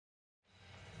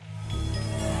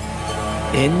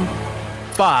In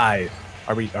 5.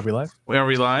 Are we live? Are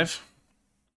we live?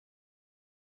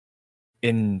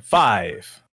 In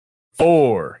 5,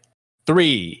 4,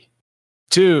 3,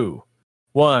 2,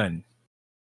 1.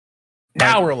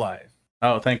 Now we're live.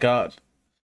 Oh, thank God.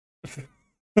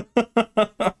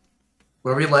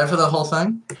 Were we live for the whole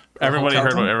thing? Everybody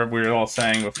heard what we were all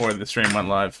saying before the stream went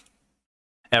live.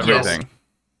 Everything.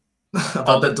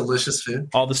 About that delicious food.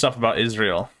 All the stuff about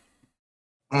Israel.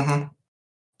 Mm-hmm.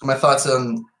 My thoughts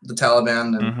on the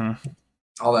Taliban and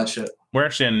all that shit. We're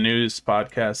actually a news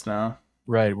podcast now.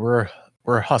 Right, we're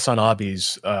Hassan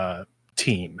Abi's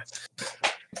team.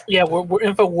 Yeah, we're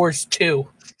InfoWars 2.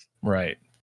 Right.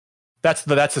 That's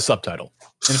the subtitle.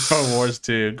 InfoWars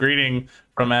 2. Greeting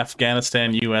from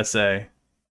Afghanistan, USA.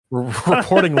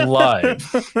 Reporting live.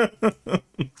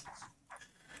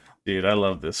 Dude, I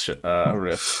love this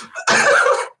riff.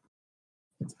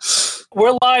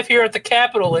 We're live here at the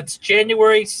Capitol. It's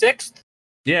January 6th.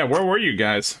 Yeah, where were you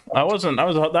guys? I was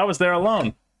there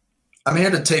alone. I'm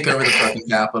here to take over the fucking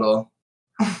Capitol.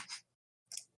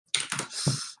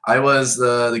 I was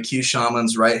the Q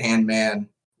Shaman's right-hand man.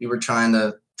 We were trying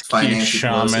to finance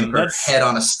Shaman. her head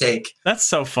on a stake. That's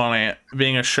so funny.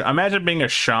 Imagine being a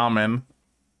shaman.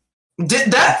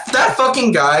 Did that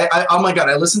fucking guy? Oh my God!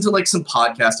 I listened to like some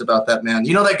podcast about that man.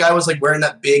 You know that guy was like wearing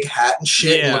that big hat and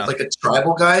shit and looked like a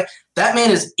tribal guy. That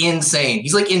man is insane.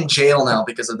 He's like in jail now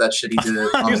because of that shit he did.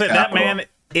 On the that man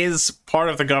is part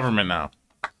of the government now.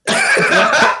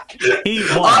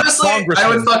 Honestly, I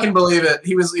would fucking believe it.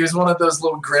 He was one of those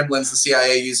little gremlins the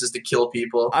CIA uses to kill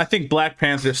people. I think Black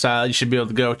Panther style, you should be able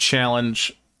to go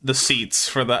challenge the seats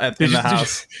for in the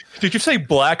house. Did you say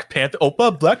Black Panther?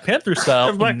 Opa, Black Panther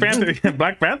style. Black Panther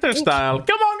style.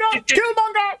 Come on, go! Come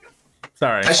on, go!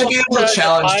 Sorry. I should be able to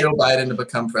challenge Joe Biden to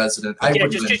become president.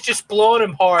 Just blowing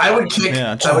him hard. I would kick.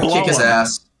 I would kick his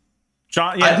ass.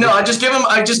 John, I just give him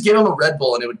a Red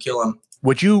Bull and it would kill him.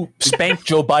 Would you spank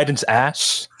Joe Biden's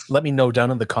ass? Let me know down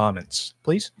in the comments,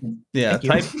 please. Yeah,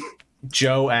 type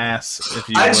Joe ass if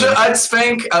you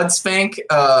I'd spank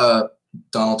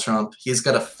Donald Trump. He's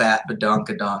got a fat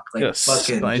badonkadonk. Like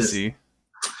fucking spicy.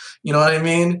 You know what I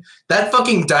mean? That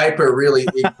fucking diaper really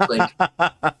like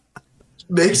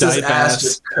makes his ass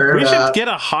just curve. We should get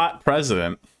a hot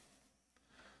president.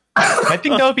 I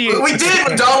think that would be. We did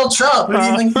with Donald Trump. What do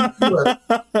you think he was?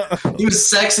 He was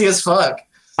sexy as fuck.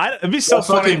 It'd be so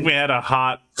funny if we had a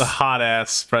hot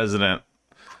ass president.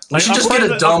 We should just get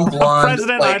a dumb blonde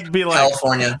president. like I'd be like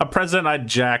California. A president I'd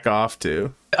jack off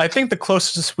to. I think the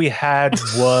closest we had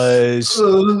was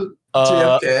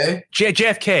JFK.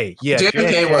 JFK. Yeah,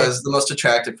 JFK was the most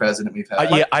attractive president we've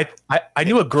had. I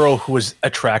knew a girl who was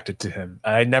attracted to him.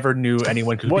 I never knew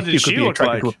anyone who what did she look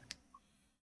like?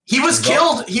 He was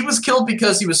killed. He was killed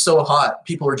because he was so hot.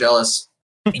 People were jealous.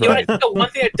 You know, I think the one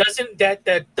thing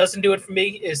that doesn't do it for me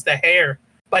is the hair.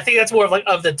 But I think that's more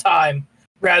of the time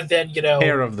rather than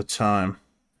hair of the time.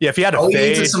 Yeah, if you had a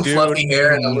fade, needs some fluffy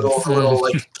hair and a little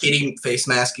like kitty face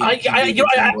mask. I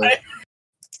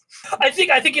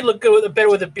think he'd look good better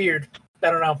with a beard. I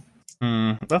don't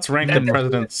know. Let's rank the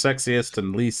president's sexiest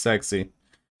and least sexy.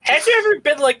 Has there ever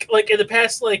been like in the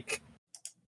past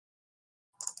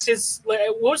since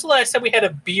what was the last time we had a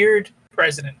beard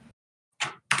president?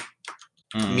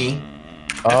 Me.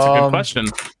 That's a good question.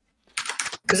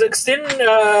 Because didn't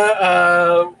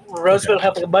Roosevelt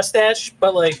have a mustache?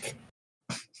 But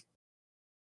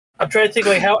I'm trying to think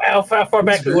how far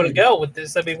back we want to go with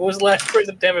this. I mean, what was the last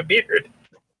president to have a beard?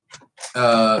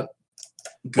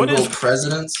 Google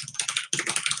presidents.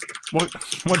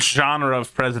 What genre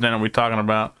of president are we talking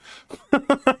about?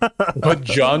 What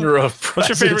genre of president? What's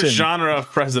your favorite genre of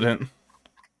president?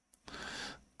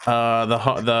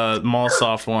 The mall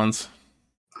soft ones.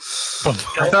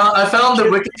 I found the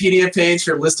Wikipedia page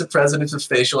for a list of presidents with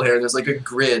facial hair. There's like a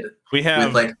grid. We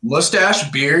have with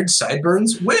mustache, beard,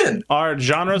 sideburns, win. Our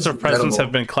genres of presidents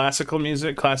have been classical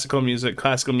music,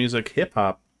 hip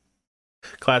hop,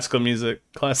 classical music.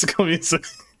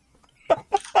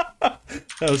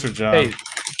 Those are John. Hey,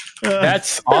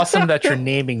 that's awesome that you're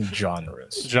naming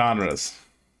genres.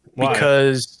 Why?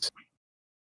 Because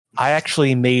I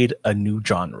actually made a new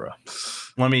genre.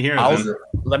 Let me hear it.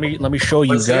 Let me show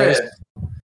you guys.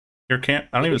 I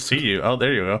don't even see you. Oh,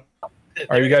 there you go.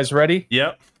 Are you guys ready?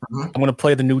 Yep. I'm gonna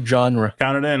play the new genre.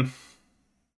 Count it in.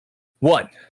 1,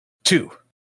 2,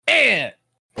 and.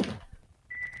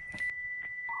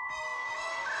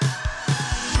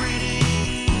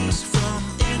 Greetings from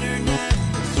Internet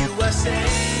USA.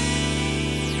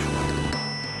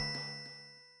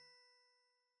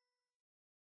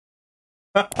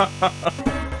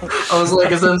 I was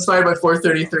like, is that inspired by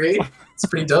 433? It's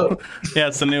pretty dope. Yeah,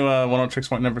 it's the new One Old Tricks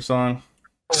Point Never song.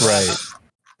 Right.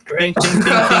 Ding Great. ding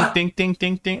ding ding ding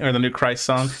ding ding, or the new Christ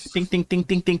song. Ding ding ding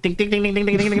ding ding ding ding ding ding ding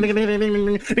ding ding ding ding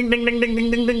ding ding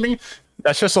ding ding ding ding.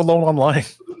 That's just Alone Online.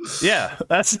 Yeah,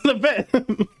 that's the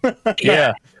bit.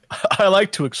 Yeah. I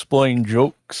like to explain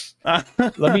jokes.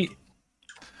 Let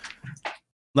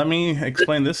me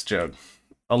explain this joke.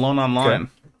 Alone Online.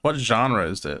 Okay. What genre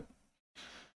is it?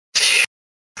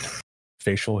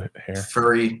 facial hair.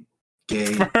 Furry, gay,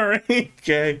 Furry,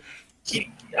 gay.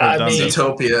 I mean,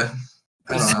 Zootopia.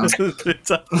 I don't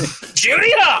know.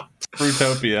 Judy up!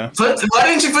 Fruitopia. Why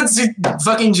didn't you put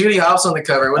fucking Judy Hopps on the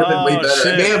cover? It would have been way better.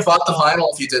 Shit. I may have bought the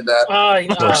vinyl if you did that.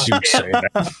 Of course you'd say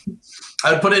that.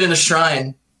 I would put it in a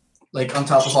shrine, like on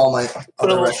top of all my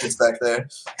other records back there.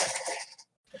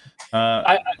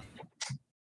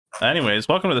 Anyways,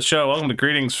 welcome to the show. Welcome to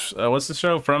Greetings. What's the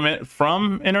show from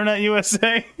Internet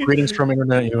USA? Greetings from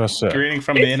Internet USA. Greeting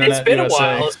from the Internet It's been USA. a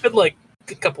while. It's been like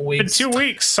a couple It's been weeks. 2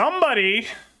 weeks. Somebody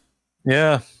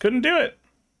Yeah. couldn't do it.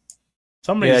 Yeah,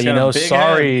 Somebody's you got a know, big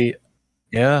sorry. head,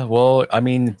 Yeah, well, I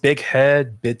mean, big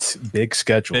head, big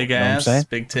schedule. big you know what I'm ass, saying?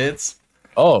 big tits.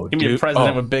 Oh, Give me a dude.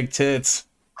 president Oh, with big tits.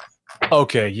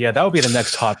 okay, yeah, that would be the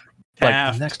next hot. Like,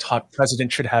 Half. the next hot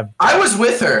president should have. I was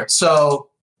with her, so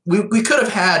we could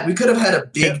have had a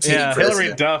big titty Yeah, Hillary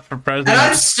president. Duff for And president.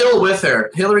 I'm still with her.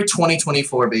 Hillary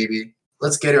 2024, baby.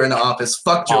 Let's get her into office.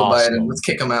 Fuck Joe Awesome. Biden. Let's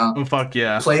kick him out. Oh, fuck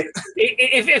yeah. Play.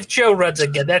 If Joe runs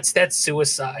again, that's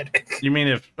suicide. You mean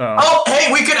if? Oh,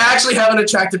 hey, we could actually have an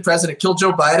attractive president. Kill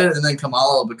Joe Biden, and then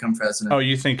Kamala will become president. Oh,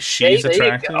 you think she's There you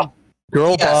attractive? go.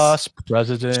 Girl Yes. boss,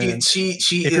 president. She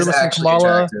If you're is listening to actually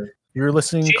Kamala, attractive. You're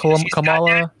listening, She's to got Kamala.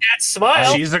 That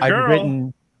smile. She's a I've girl.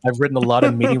 written a lot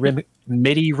of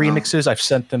MIDI remixes. I've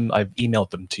sent them. I've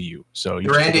emailed them to you, so you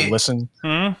Randy. should listen.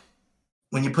 Hmm?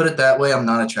 When you put it that way, I'm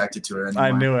not attracted to her anymore.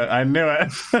 I knew it. I knew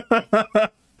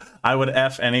it. I would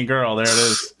F any girl. There it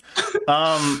is.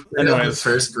 Anyways,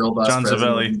 first girl boss John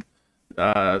president.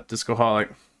 Zavelli,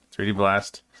 Discoholic, 3D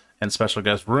Blast, and special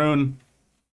guest Rune.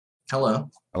 Hello.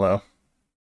 Hello.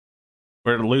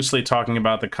 We're loosely talking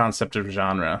about the concept of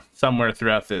genre somewhere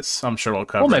throughout this. I'm sure we'll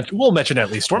cover. We'll mention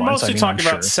at least We're once. mostly talking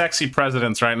about sexy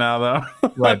presidents right now, though.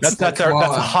 Right, that's a Come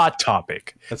on. hot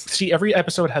topic. That's- See, every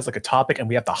episode has like a topic, and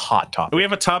we have the hot topic. We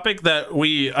have a topic that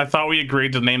I thought we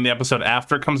agreed to name the episode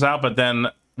after it comes out, but then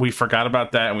we forgot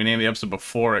about that and we named the episode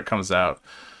before it comes out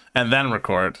and then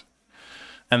record.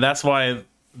 And that's why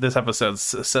this episode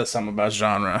says something about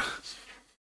genre.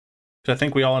 'Cause I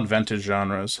think we all invented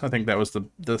genres. I think that was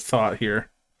the thought here.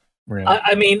 Yeah.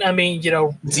 I mean, you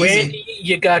know, It's when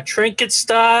you got trinket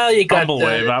style, you got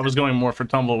Tumblewave. the, I was going more for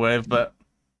Tumblewave, but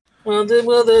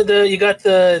you got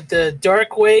the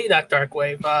dark wave, not dark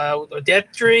wave, Death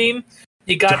Dream.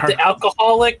 You got the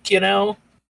alcoholic, you know.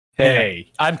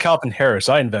 Hey, I'm Calvin Harris.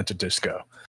 I invented disco.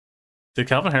 did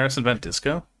Calvin Harris invent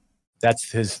disco?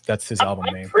 That's his album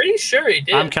I'm name. pretty sure he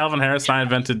did. I'm Calvin Harris and I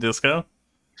invented disco.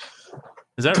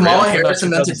 Is that Kamala real? Harris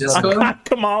invented disco.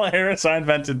 Kamala Harris, I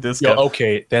invented disco. Yo,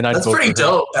 okay, then I'd That's vote pretty for her.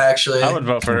 dope, actually. I would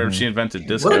vote for her if she invented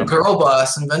disco. What a girl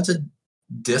boss invented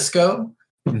disco.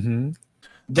 Mhm.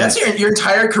 That's your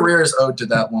entire career is owed to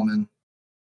that woman.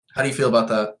 How do you feel about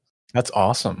that? That's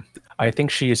awesome. I think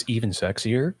she is even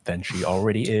sexier than she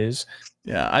already is.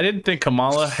 Yeah, I didn't think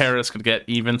Kamala Harris could get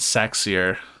even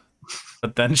sexier,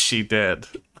 but then she did.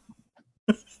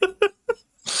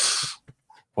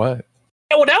 What?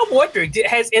 Yeah, well, now I'm wondering,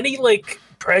 has any like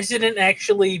president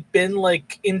actually been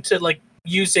like into like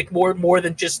music more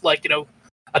than just like, you know,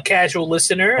 a casual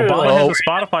listener? Or, Obama like, has a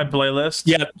Spotify playlist.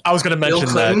 Yeah, I was gonna Bill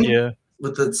mention that. Clinton? Yeah.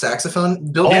 With the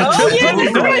saxophone? Bill Oh, Clinton? oh yeah, Bill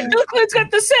that's Clinton. right. Bill Clinton's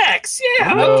got the sex.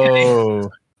 Yeah. Okay. Oh,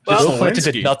 Well, Bill Clinton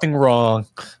Lewinsky. did nothing wrong.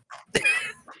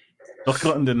 Bill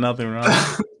Clinton did nothing wrong.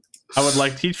 I would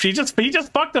like he just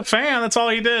fucked a fan. That's all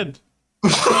he did.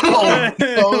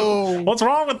 Oh, What's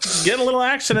wrong with getting a little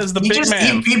action as the He big just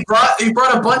man? he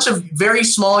brought a bunch of very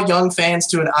small young fans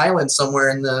to an island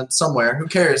somewhere somewhere. Who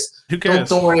cares? Who cares?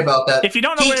 Don't worry about that. If you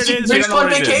don't know where it is, they're you don't know on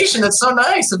where it is. vacation. That's so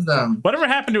nice of them. Whatever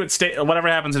happened to it, whatever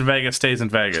happens in Vegas stays in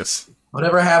Vegas.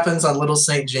 Whatever happens on Little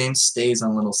St. James stays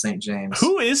on Little St. James.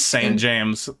 Who is St.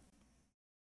 James?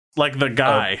 Like the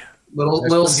guy. Little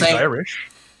He's St. Irish.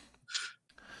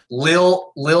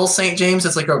 Lil St. James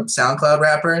is like a SoundCloud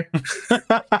rapper. I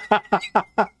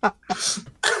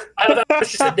thought that was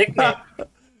just a nickname.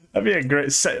 That'd be a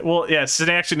great. Well, yeah, his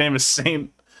actual name is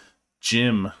Saint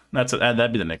Jim.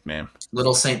 That'd be the nickname.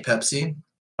 Little St. Pepsi.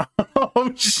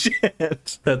 Oh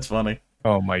shit, that's funny.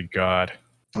 Oh my god.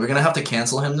 We're gonna have to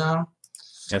cancel him now.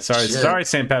 Yeah, sorry, Shit. sorry,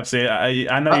 Saint Pepsi.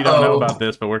 I know you don't know Uh-oh. about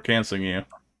this, but we're canceling you.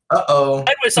 Uh-oh.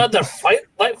 I was on the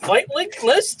flight link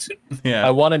list. Yeah.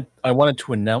 I wanted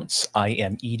to announce I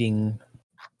am eating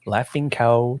Laughing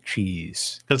Cow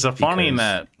cheese. Because a funny Because-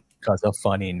 net. Because of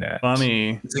funny net.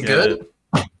 Funny. Is it Get good?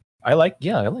 it. I like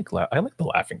the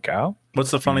Laughing Cow.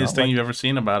 What's the funniest know, thing you've ever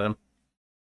seen about him?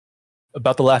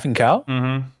 About the Laughing Cow?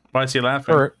 Mm-hmm. Why is he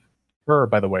laughing? Her,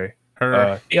 by the way.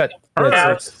 Her. Yeah. Her.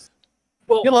 it's-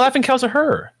 Well, yeah, the Laughing Cow's a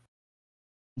her.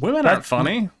 Women aren't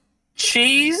funny.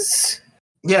 cheese.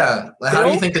 Yeah. How do you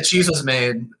Milk? think the cheese was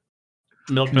made?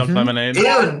 Milk Mhm. lemonade.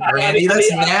 Ew, Randy,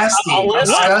 that's nasty.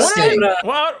 Disgusting.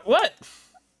 What?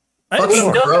 I Fucking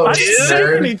didn't, gross, I didn't say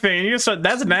nerd. anything. You just said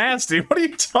that's nasty. What are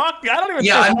you talking? I don't even.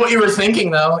 Yeah, I know what you were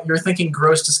thinking though. You were thinking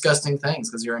gross, disgusting things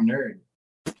because you're a nerd.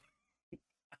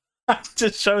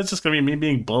 This show is just gonna be me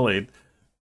being bullied.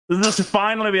 This is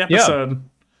finally the episode.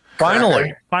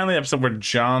 Finally. Finally, the episode where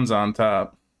John's on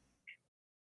top.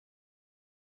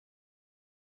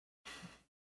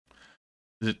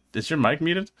 Is your mic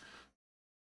muted?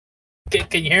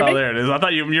 Can you hear Oh, me? there it is. I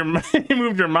thought you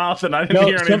moved your mouth and I didn't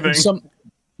hear anything.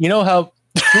 You know how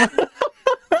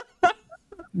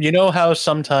you know how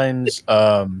sometimes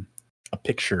a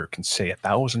picture can say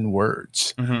 1,000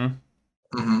 words. Mhm.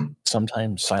 hmm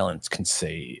Sometimes silence can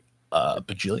say a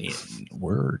bajillion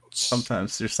words.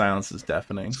 Sometimes your silence is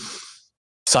deafening.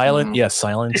 Silent, Mhm. yes,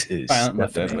 silence is Silent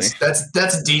but deafening. deadly.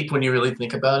 That's deep when you really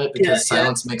think about it because Yeah, yeah.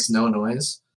 silence makes no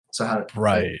noise. So how?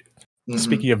 Right. Mhm.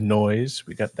 Speaking of noise,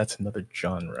 that's another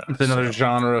genre. It's another So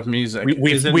genre of music.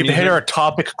 we've Is it hit music? our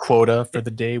topic quota for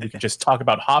the day. We can just talk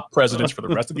about hot presidents for the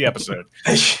rest of the episode.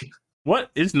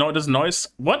 What is does noise?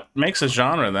 What makes a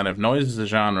genre then? If noise is a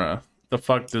genre, the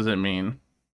fuck does it mean?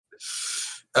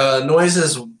 Noise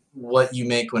is what you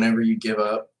make whenever you give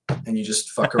up and you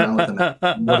just fuck around with it.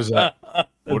 What is that?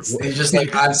 It's- And you're just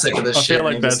like, I'm sick of this I shit. feel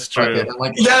like and you just that's fuck true. it. I'm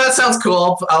like, yeah, that sounds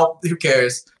cool. Who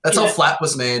cares? That's how Yeah. Flap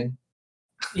was made.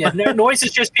 Yeah, noise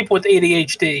is just people with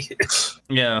ADHD.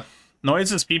 Yeah,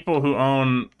 noise is people who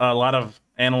own a lot of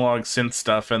analog synth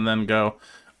stuff and then go,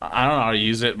 I don't know how to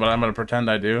use it, but I'm gonna pretend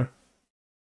I do,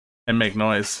 and make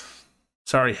noise.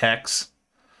 Sorry, Hex.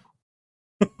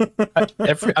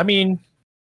 I mean,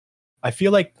 I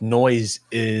feel like noise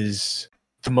is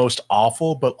the most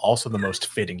awful, but also the most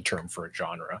fitting term for a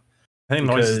genre. I think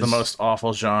noise is the Because- most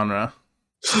awful genre.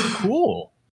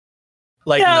 Cool.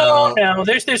 Like, No,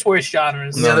 there's worse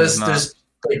genres. No, Yeah, it's not. there's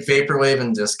like vaporwave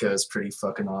and disco is pretty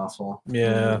fucking awful.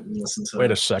 Yeah. Listen to wait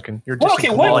it. a second. You're Well, just okay,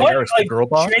 Kamala what Harris, the like, girl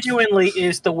boss? genuinely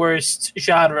is the worst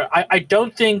genre? I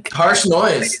don't think. Harsh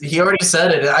noise. He already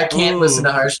said it. I can't Ooh. listen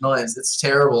to harsh noise. It's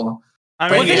terrible. I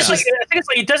Well, mean, yeah. I think it's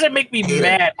like it doesn't make me Hate it.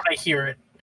 mad when I hear it.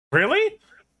 really?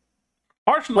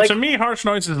 Like- To me, harsh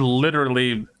noise is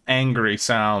literally angry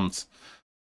sounds.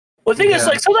 Well, the thing is, Yeah.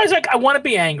 like sometimes like I want to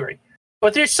be angry,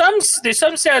 but there's some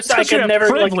sounds that I Because you can have never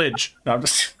like. privilege. No, I'm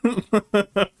just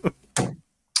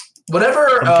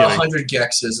Whatever I'm kidding. 100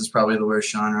 gex is probably the worst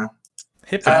genre.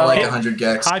 hip I like hop, 100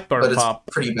 gex, hyper but it's pop.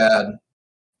 pretty bad.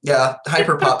 Yeah,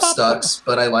 hyperpop Hyperpop. sucks,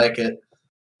 but I like it.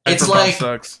 It's Hyperpop like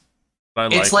sucks.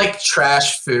 But I it's like like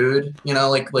trash food, you know,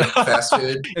 like fast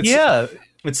food. It's, Yeah.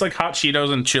 it's like hot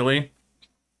Cheetos and chili.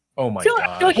 Oh my I feel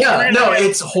god. like Yeah, Randy- no,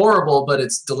 it's horrible, but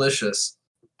it's delicious.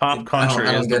 Pop country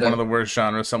I don't is get one it. of the worst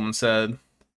genres. Someone said.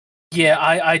 Yeah,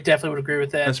 I definitely would agree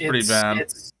with that. That's pretty bad.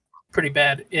 It's pretty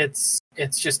bad. It's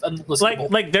just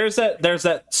unlistenable. Like there's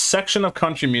that section of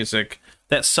country music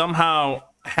that somehow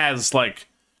has like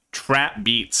trap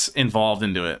beats involved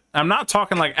into it. I'm not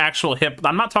talking like actual hip.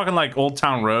 I'm not talking like Old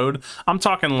Town Road. I'm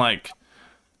talking like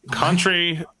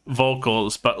country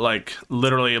vocals, but like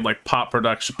literally like pop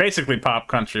production, basically pop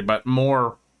country, but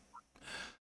more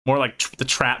like the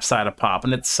trap side of pop,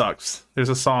 and it sucks. There's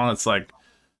a song that's like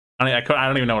I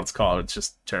don't even know what it's called. It's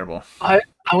just terrible. I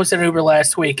was in Uber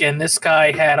last week, and this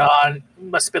guy had on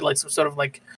must have been like some sort of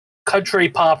like country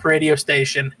pop radio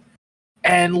station,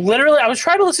 and literally I was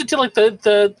trying to listen to like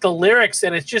the lyrics,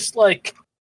 and it's just like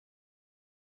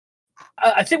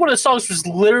I think one of the songs was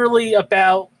literally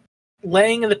about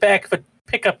laying in the back of a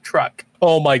pickup truck.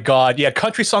 Oh my god. Yeah,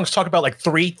 country songs talk about like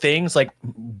three things, like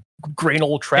grain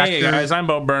old tractor. Hey guys, I'm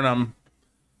Bo Burnham.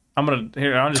 I'm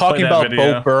just talking play that about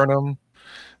video. Bo Burnham.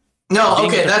 No, Being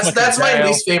okay, the that's country my gal.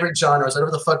 least favorite genre. Is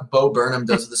whatever the fuck Bo Burnham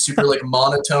does, the super like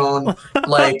monotone,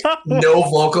 like no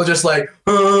vocal, just like.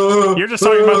 You're just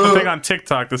talking about the thing on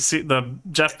TikTok, the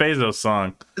Jeff Bezos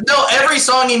song. No, every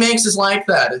song he makes is like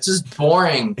that. It's just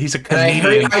boring. He's a And I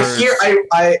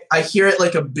comedian. hear it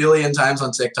like a billion times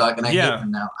on TikTok, and I Yeah. hate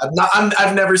him now.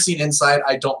 I've never seen Inside.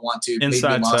 I don't want to. Maybe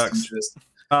Inside lost sucks. interest.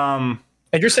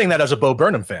 And you're saying that as a Bo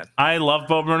Burnham fan. I love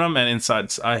Bo Burnham and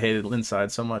Inside. I hated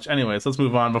Inside so much. Anyways, let's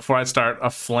move on before I start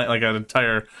like an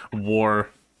entire war.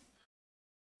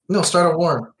 No, start a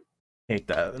war. Hate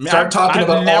that. I mean, Start talking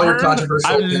about all your controversial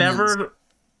I've opinions. never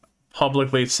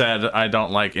publicly said I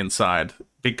don't like Inside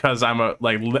because I'm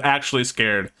actually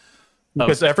scared.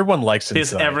 Because everyone likes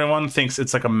Because Inside. everyone thinks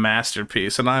it's like a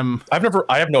masterpiece, and I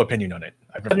have no opinion on it.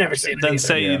 I've never seen it. then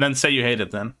either. say you hate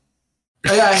it then.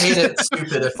 Yeah, I hate it.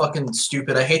 Stupid. Fucking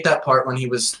stupid. I hate that part when he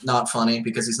was not funny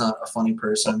because he's not a funny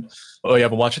person. Oh, you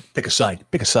haven't watched it? Pick a side.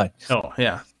 Pick a side. Oh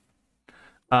yeah.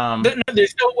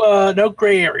 There's no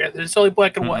gray area. There's only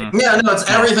black and white. Yeah, no, it's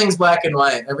everything's black and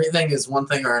white. Everything is one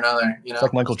thing or another. You know, It's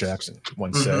like Michael Jackson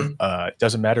once said, it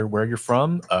doesn't matter where you're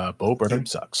from, Bo Burnham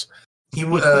sucks. he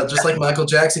just like Michael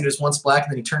Jackson, he was once black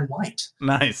and then he turned white.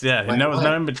 Nice. Yeah. Like no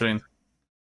what? in between.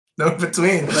 No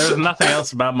between. There's nothing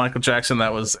else about Michael Jackson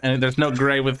that was, and there's no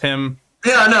gray with him.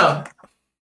 Yeah, no.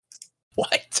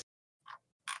 What?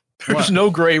 There's What? no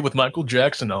gray with Michael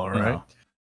Jackson, all right. No.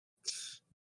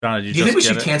 John, did you Do you think just we get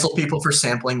should it? cancel people for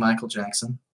sampling Michael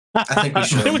Jackson? I think we I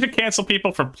think we should. should cancel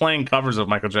people for playing covers of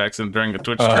Michael Jackson during the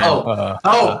Twitch Uh, stream.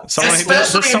 Oh, Someone- especially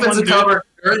does if someone it's a do- cover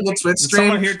during the Twitch Does stream.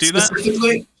 someone here do that?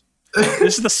 Specifically.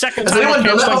 This is the second Has time we're anyone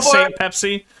done that canceling Saint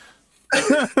Pepsi.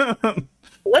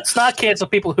 Let's not cancel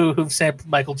people who've sampled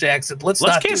Michael Jackson. Let's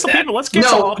Let's not cancel do that. people. Let's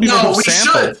cancel all people who we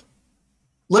sampled. should.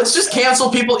 Let's just cancel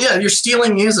people. Yeah, you're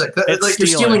stealing music. It's Like you're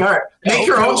stealing. stealing art. Make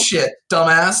your own shit,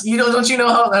 dumbass. Don't you know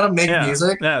how to make Yeah.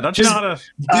 music? Yeah. Don't you know Just-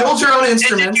 how to Build your own Did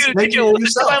instruments. you Make it listen to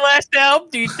yourself. my last album?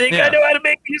 Do you think Yeah. I know how to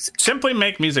make music? simply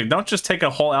make music? Don't just take a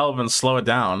whole album and slow it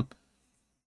down.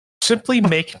 Simply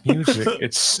make music.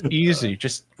 It's easy.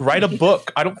 Just write a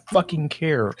book. I don't fucking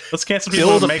care. Let's cancel people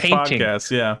Build who a make painting. podcasts.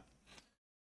 Yeah.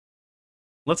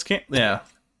 Yeah.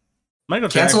 Michael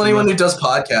Cancel Jackson. anyone who does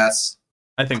podcasts.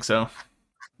 I think so.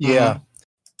 Yeah.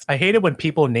 I hate it when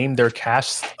people name their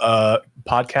cast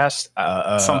podcast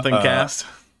Something cast.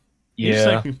 You just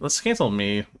Yeah. like, let's cancel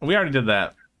me. We already did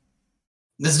that.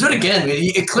 Let's do it again.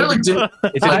 It clearly didn't.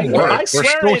 It didn't work. I We're swear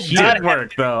still it here. did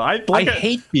work though. I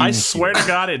hate being I swear to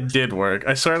God it did work.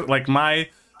 I swear, like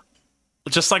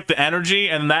just like the energy,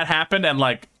 and that happened, and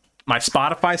like my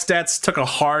Spotify stats took a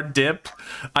hard dip.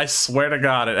 I swear to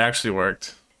God it actually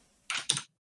worked.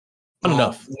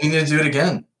 Enough. We need to do it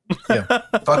again. Yeah.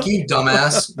 Fuck you,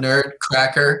 dumbass, nerd,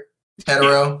 cracker,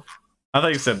 hetero. I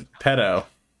thought you said pedo.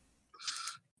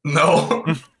 No.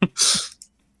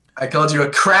 I called you a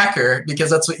cracker because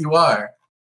that's what you are.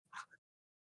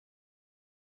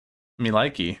 Me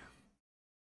likey.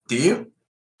 Do you?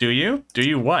 Do you? Do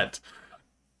you what?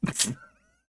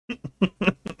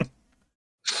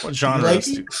 What genre?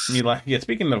 likey? Me like? Yeah.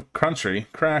 Speaking of country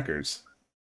crackers.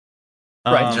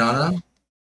 Right, Genre?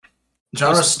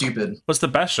 Genre's stupid. What's the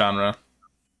best genre?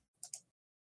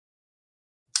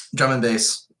 Drum and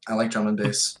bass. I like drum and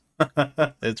bass.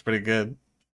 It's pretty good.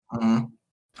 Mhm.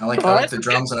 I like the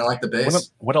drums and I like the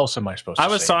bass. What else am I supposed to I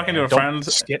was say, talking man? to a Don't friend,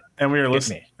 skip and we were Hit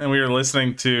listening, me. and we were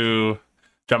listening to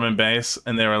drum and bass,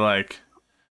 and they were like,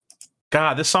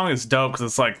 "God, this song is dope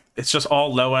because it's just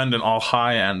all low end and all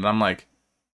high end." And I'm like,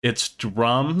 "It's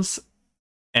drums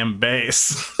and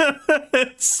bass."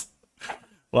 It's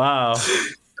wow.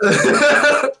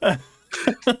 Okay,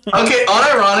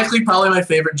 unironically, probably my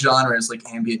favorite genre is like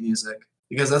ambient music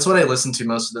because that's what I listen to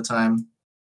most of the time.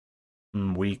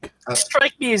 Weak. You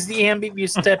strike me as the ambient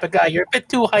music type of guy. You're a bit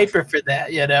too hyper for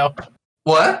that, you know.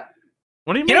 What?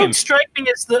 What do you You mean? don't strike me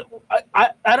as the.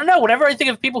 I don't know. Whenever I think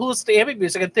of people who listen to ambient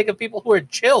music, I think of people who are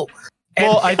chill. And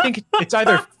Well, I think it's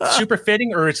either super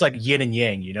fitting or it's like yin and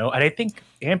yang, you know? And I think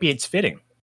ambient's fitting.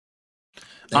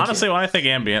 Thank Honestly, you. when I think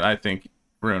ambient, I think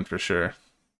Rune for sure.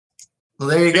 Well,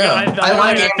 there you go. Yeah, I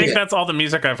like I think ambient. that's all the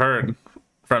music I've heard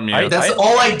from you. That's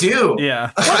all I do.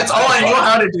 Yeah. That's all I know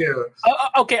how to do.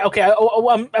 okay.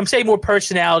 I'm saying more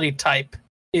personality type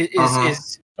is Uh-huh.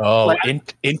 is Oh,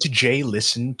 Like- into Jay,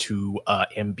 listen to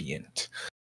ambient.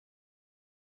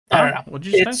 I don't know. What'd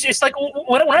you It's say? just like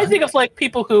when I think of like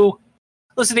people who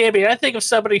listen to ambient, I think of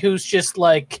somebody who's just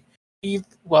like,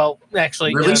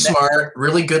 actually, Really smart,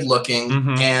 really good looking,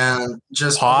 Mhm. and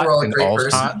just Hot overall a and great also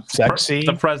person. sexy.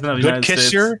 The president of the Good United States.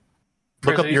 kisser.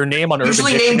 Look up your name on Urban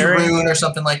Usually named Dictionary. Rune or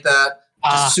something like that.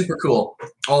 Just super cool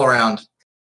all around.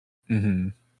 Mm-hmm.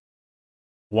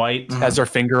 White. Mhm. Has their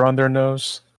finger on their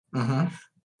nose.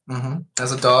 Mm-hmm. Mm-hmm.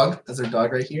 As a dog. As their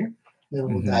dog right here. Little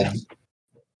Mhm. daddy.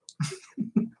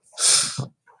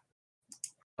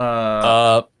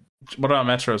 What about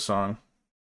Metro song?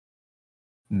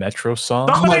 Metro song.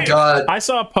 Oh my god. I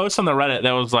saw a post on the Reddit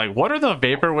that was like, what are the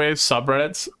vaporwave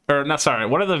subreddits? Or not, sorry,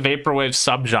 what are the vaporwave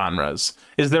subgenres?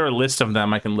 Is there a list of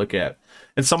them I can look at?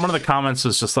 And someone in the comments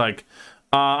was just like,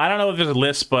 I don't know if there's a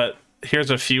list, but here's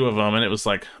a few of them. And it was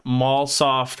like mall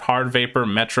soft, hard vapor,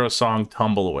 Metro song,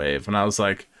 tumblewave. And I was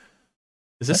like,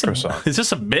 is this Metro song. is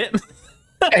this a bit?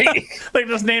 Like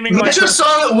just naming Metro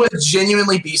Song would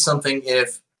genuinely be something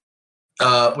if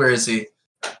where is he?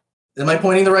 Am I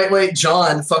pointing the right way?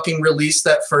 John fucking released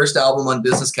that first album on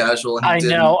Business Casual, and I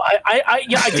know. I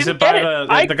didn't get it.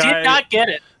 I did not get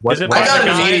it. Is it I by got the it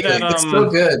guy immediately. that It's so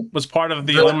good. was part of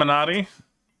the Illuminati?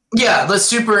 Yeah,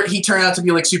 he turned out to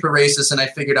be like super racist, and I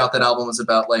figured out that album was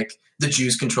about like the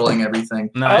Jews controlling everything.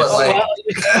 No. But like,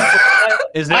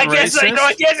 Is that I guess racist?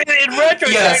 I guess in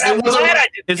retrospect, Yes, I'm it was glad I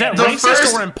did. Is that The racist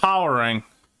first- or empowering?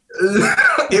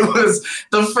 it was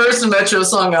the first Metro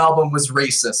Song album was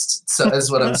racist. So is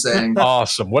what I'm saying.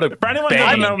 Awesome. What a For anyone who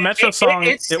bang. doesn't know, Metro Song,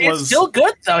 It's was still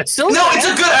good though. It's still No, it's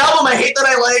a good album. I hate that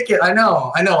I like it. I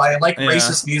know. I like Yeah.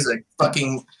 racist music.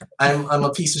 Fucking, I'm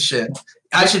a piece of shit.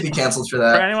 I should be canceled for For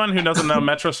that. anyone who doesn't know,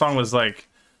 Metro Song was like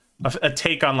a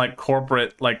take on like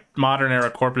corporate, like modern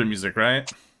era corporate music, right?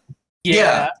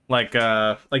 Yeah. Like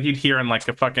you'd hear in like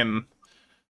a fucking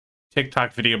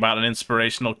TikTok video about an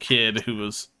inspirational kid who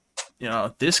was,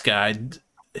 this guy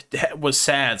was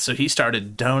sad, so he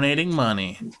started donating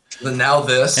money, The Now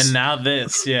This. and now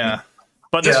this, yeah.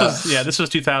 But this was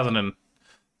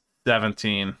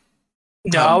 2017.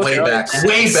 No, way no, back. it's-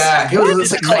 Way back. It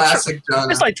was a classic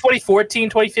genre. It's like 2014,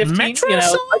 2015. Metro you know,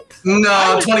 Song?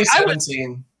 No, was-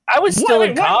 2017. I was still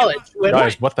in What? college. when-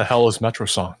 Guys, what the hell is Metro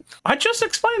Song? I just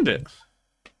explained it.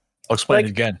 I'll explain Like- it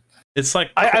again. It's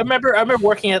like I remember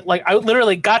working at I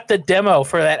literally got the demo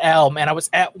for that album, and I was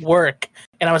at work,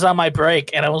 and I was on my break,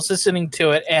 and I was listening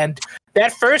to it, and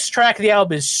that first track of the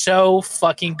album is so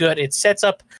fucking good. It sets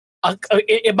up,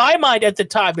 in my mind at the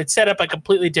time, it set up a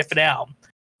completely different album.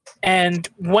 And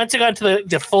once I got into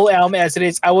the full album as it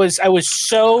is, I was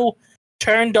so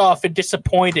turned off and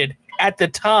disappointed at the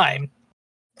time,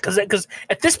 because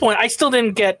at this point I still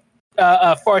didn't get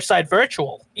Far Side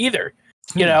Virtual either,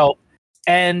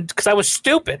 and because I was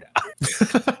stupid.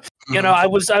 I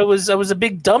was a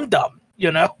big dum dum.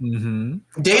 Mm-hmm.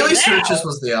 Daily Now- Searches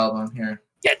was the album here.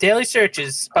 Yeah, Daily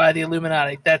Searches by the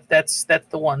Illuminati. That's the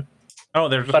one. oh,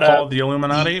 they're just But, called the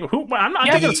Illuminati. Who? I'm not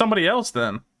yeah, thinking he- of somebody else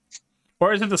then,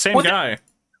 or is it the same Well, guy?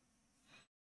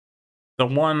 The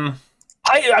one.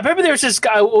 I remember there was this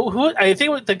guy who I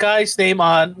think the guy's name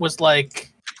on was like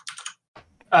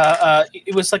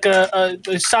it was like a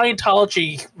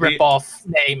Scientology ripoff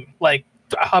name, like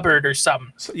Hubbard or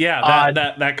something. Yeah,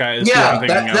 that guy is. who Yeah, I'm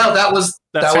thinking of. that was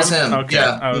That's him. Okay.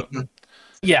 Yeah. Oh. Mhm.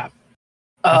 Yeah.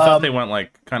 I thought they went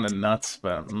like kind of nuts,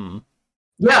 but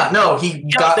Yeah, no, he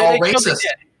Yeah, got they- all they killed racist.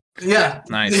 it. Yeah.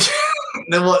 nice.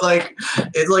 Then what, like,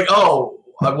 it's like, oh,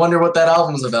 I wonder what that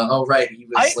album's about. Oh, right, he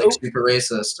was I- like super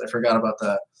racist. I forgot about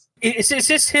that. Is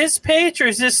this his page or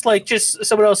is this like just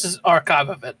someone else's archive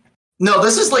of it? No,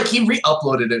 this is like he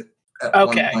re-uploaded it at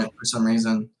Okay. one point for some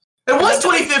reason. It was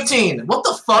 2015. What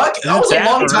the fuck? That was a that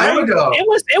long time early? ago.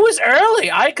 It was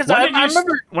early. I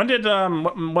remember. When did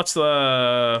what's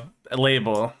the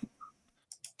label?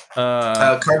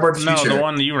 Cardboard No, Future. the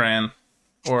one you ran.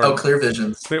 Or Oh, Clear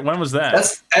Visions. wait, when was that?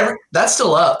 That's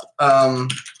still up. I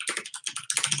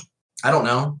don't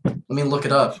know. Let me look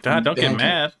it up. God, don't get Bandcamp.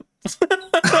 mad.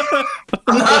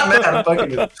 I'm not mad. I'm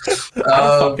fucking. I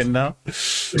don't fucking know.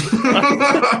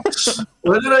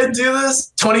 When did I do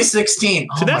this? 2016. See,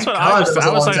 Oh that's my what God, I was. that was I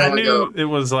a was long like, I time knew ago. it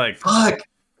was like, Fuck.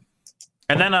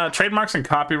 and then trademarks and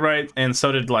copyright, and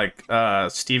so did like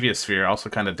Stevia Sphere. Also,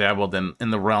 kind of dabbled in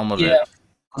the realm of Yeah. it.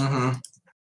 hmm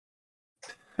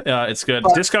It's good.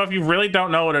 Disco, if you really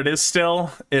don't know what it is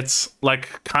still, it's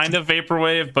like kind of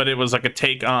vaporwave, but it was like a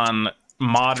take on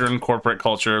modern corporate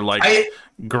culture, like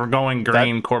going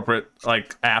green corporate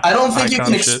like app. I don't think you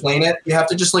icon can shit. explain it. You have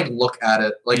to just like look at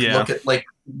it, like Yeah. look at like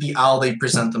how they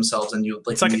present themselves, and you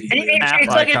like. It's like immediately- app It's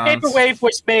like if icons. Vaporwave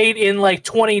was made in like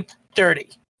 2030.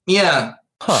 yeah,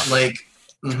 Huh. like.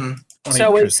 hmm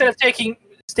So instead of taking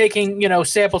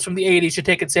samples from the 80s, you're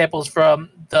taking samples from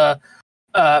the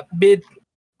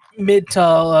mid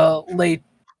to late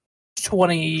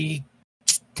 2010s.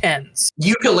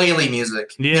 Ukulele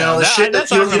music. Yeah, You know, the shit that's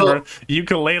that what I you'll- remember.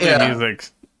 Ukulele Yeah. music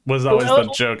was always the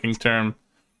Well- joking term.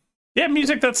 Yeah,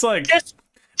 music that's like Just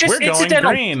we're going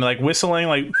incidental. green, like whistling,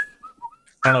 like I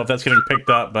don't know if that's getting picked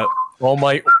up, but Oh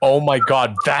my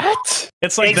God, that?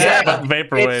 it's like Exactly. that but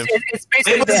vaporwave. It's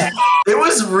basically It was, that. it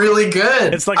was really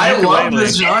good. It's like I love ukulele.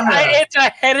 this genre. It's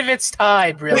ahead of its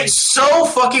time, really. It so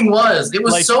fucking was. It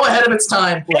was Like- so ahead of its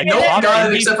time. like no one got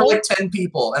talking it except for people? like 10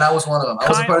 people, and I was one of them. I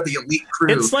was a Kind- part of the elite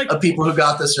crew It's like- of people who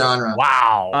got this genre.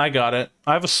 Wow. I got it.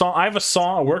 I have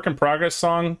a work in progress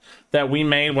song that we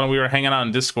made when we were hanging out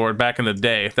in Discord back in the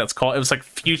day. That's called. It was like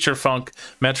future funk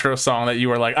Metro song that you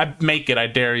were like, I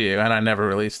dare you, and I never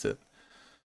released it.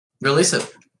 Release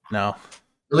it. No,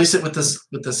 Release it with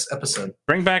this episode.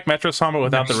 Bring back Metro Song, but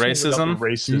without the racism.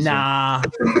 Nah.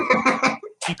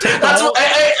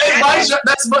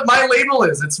 That's what my label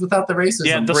is. It's without the racism.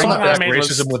 Yeah, the Bring song it I back. made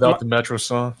Racism was without the Metro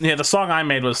song. Yeah, the song I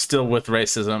made was still with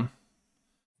racism.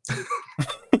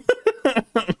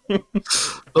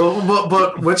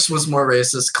 But which was more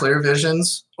racist, Clear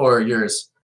Visions or yours?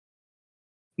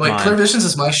 Like Mine. Clear Visions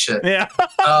is my shit. Yeah.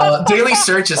 Daily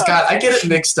Searches, God, I get it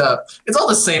mixed up. It's all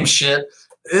the same shit.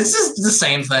 It's just the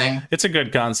same thing. It's a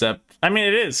good concept. I mean,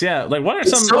 it is. Yeah. Like, what are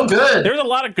It's some? so good. There's a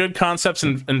lot of good concepts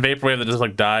in vaporwave that just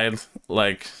like died,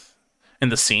 like in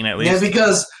the scene at least. Yeah,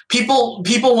 because people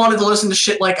wanted to listen to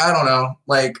shit like, I don't know,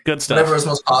 like Good stuff. whatever was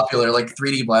most popular, like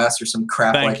 3D Blast or some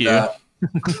crap Thank like you. that.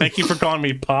 Thank you for calling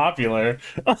me popular.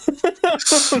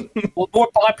 Well, more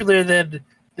popular than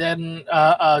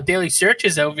Daily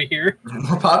Searches over here.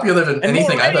 More popular than And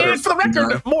anything more, I've ever and for the fucking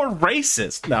record, done. more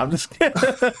racist. No, I'm just kidding.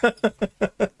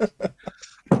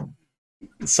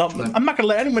 Something. I'm not gonna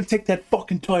let anyone take that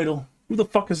fucking title. Who the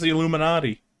fuck is the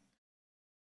Illuminati?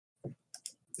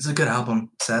 It's a good album.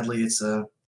 Sadly, it's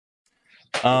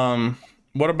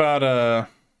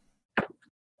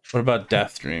What about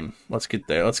Death Dream? Let's get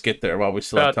there. Let's get there while we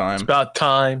still have time. It's about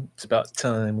time. It's about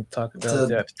time. We talk It's about a-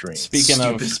 Death Dream. Speaking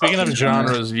Stupid of fucking genre.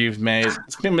 genres you've made,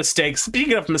 speaking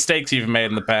of mistakes you've made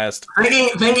in the past.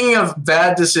 thinking of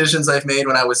bad decisions I've made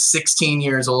when I was 16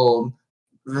 years old.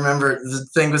 Remember, the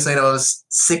thing was saying I was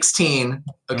 16.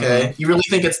 Okay, You really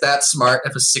think it's that smart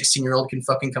if a 16-year-old can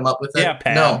fucking come up with it? Yeah,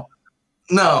 Pat. No.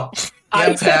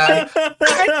 Yeah,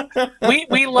 Pat.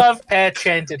 We love Pat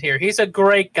Shenton here. He's a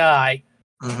great guy,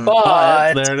 Mhm.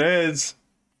 but There it is.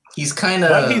 He's kind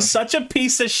But of he's such a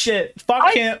piece of shit.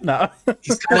 Fuck him. No.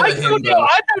 he's kind I of a don't know. himbo.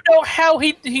 I don't know how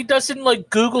he doesn't like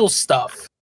Google stuff.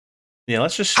 Yeah,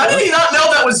 let's just. How did he not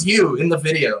know that was you in the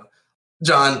video,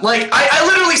 John? Like, I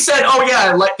literally said, "Oh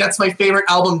yeah, like that's my favorite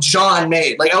album John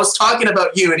made." Like I was talking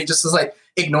about you, and he just was like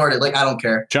ignored it. Like I don't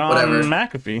care. John Whatever.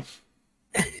 McAfee.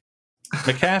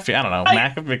 McAfee. I don't know.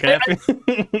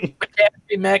 McAfee.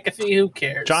 McAfee, who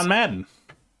cares? John Madden.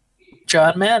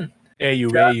 John Mann. AU.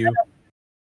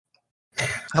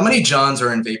 How many Johns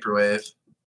are in vaporwave?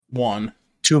 One.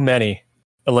 Too many.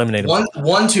 Eliminate them.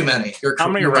 One too many. How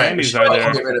many you're right. Randys We should are probably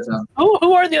there? Get rid of them.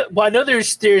 Who are the? Well, I know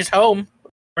there's Home. Oh,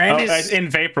 Randy's. in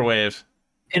Vaporwave.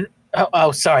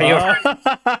 Sorry.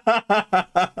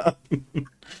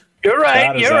 You're right.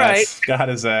 Got his You're right. ass. Got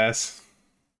his ass.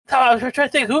 Oh, I was trying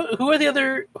to think. Who are the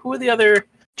other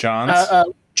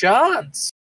Johns.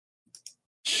 Johns?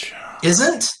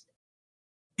 Isn't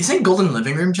Golden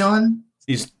Living Room John?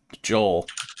 He's Joel.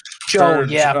 Joe. Or,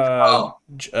 Yeah.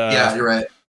 Yeah, you're right.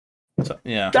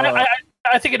 Yeah.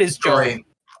 I think it is Joe. Sorry.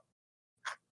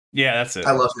 Yeah, that's it.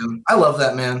 I love him. I love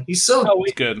that man. He's so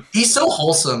It's good. he's so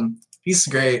wholesome. He's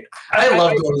great. I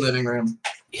love Golden Living Room.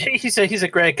 He's a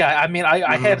great guy. I mean,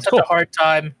 I had such a hard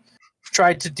time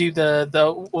trying to do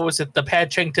the what was it, the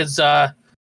Pat Shenton's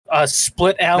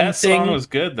split album That thing. song was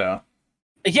good though.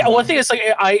 Yeah, well, the thing is, like,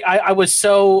 I was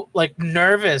so like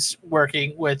nervous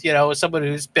working with someone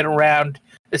who's been around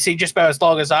the scene just about as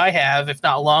long as I have, if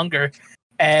not longer,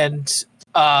 and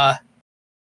I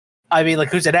mean, like,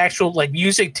 who's an actual like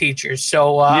music teacher.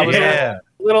 So I was a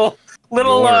little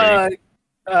Worried.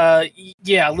 Uh,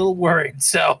 a little worried.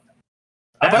 So,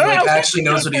 But I like was actually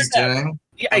knows what doing he's that. doing.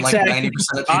 Yeah, And, like exactly.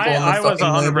 90% of people in the I was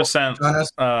fucking label 100%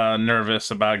 genres.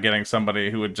 nervous about getting somebody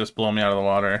who would just blow me out of the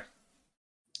water.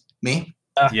 Me?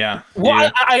 Yeah. Well,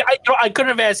 you. I couldn't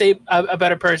have asked a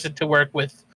better person to work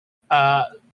with.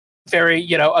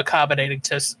 Very accommodating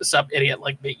to some idiot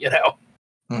like me.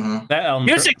 hmm That album.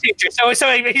 Music teacher.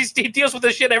 So he deals with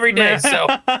this shit every day. So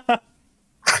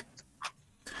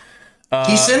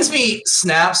He sends me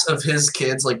snaps of his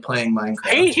kids like playing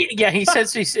Minecraft. he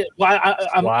says well,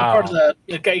 I'm Wow. part of the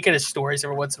you get his stories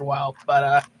every once in a while,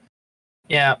 but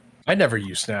yeah. I never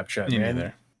use Snapchat, Me man.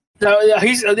 neither. No,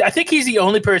 I think he's the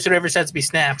only person who ever sends me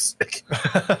snaps.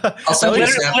 I'll send you a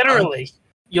snap. Literally,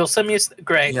 you'll send me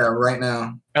great. Yeah, right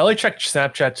now. I only check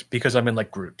Snapchat because I'm in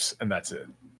like groups, and that's it.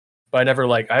 But I never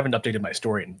I haven't updated my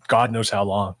story in God knows how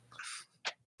long.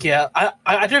 Yeah,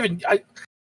 I don't even.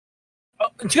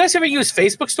 Do you guys ever use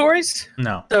Facebook stories?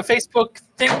 No. The Facebook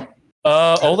thing?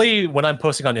 Only when I'm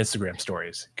posting on Instagram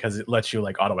stories because it lets you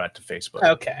like auto add to Facebook.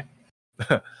 Okay.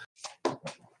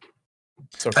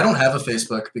 So I don't have a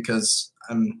Facebook because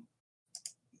I'm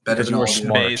better Because than you all were of you.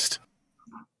 smart. Based.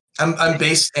 I'm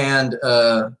based and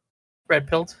Red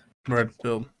pilled. Red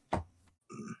pilled.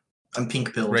 I'm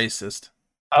pink pilled. Racist.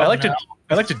 I like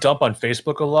to dump on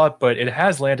Facebook a lot, but it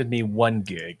has landed me one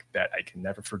gig that I can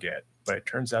never forget. But it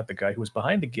turns out the guy who was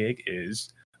behind the gig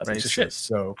is That's just shit.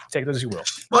 So take that as you will.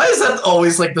 Why is that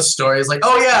always like the story? It's like,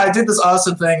 oh yeah, I did this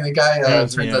awesome thing, and the guy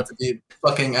turns out to be a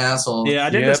fucking asshole. Yeah, I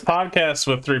did this podcast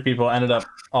with 3 people. Ended up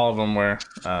all of them were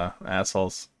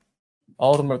assholes.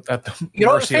 All of them are at the You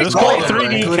know what? mercy. It was Facebook called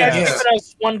Including 3D you. Cast. has given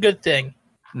us one good thing.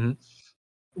 Mhm.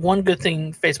 One good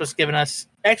thing Facebook's given us.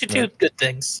 Actually, 2 good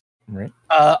things. Right.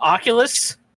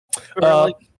 Oculus.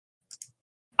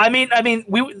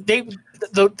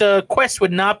 The Quest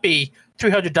would not be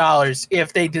 $300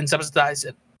 if they didn't subsidize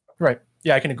it. Right.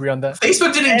 Yeah, I can agree on that.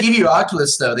 Facebook didn't give you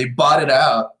Oculus though; they bought it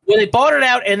out. Well, they bought it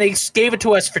out and they gave it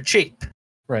to us for cheap.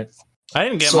 Right. I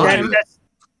didn't get So- mine.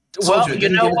 Soldier, Well, you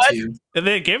didn't know give it what? to you.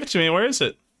 They gave it to me. Where is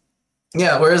it?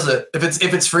 Yeah, where is it? If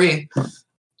it's free,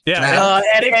 Yeah.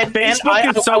 And Facebook I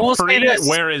is so will say free. this.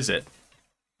 Where is it?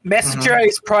 Messenger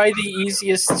is probably the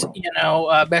easiest,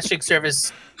 messaging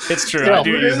service. It's true. Still. I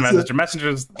do use Messenger.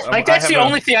 Messenger's Like that's the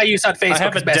only thing I use on Facebook. I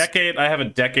have is a Messenger.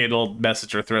 decade-old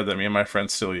Messenger thread that me and my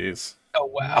friends still use. Oh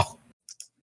wow!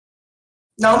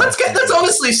 no, that's good. That's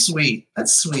honestly sweet.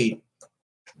 That's sweet.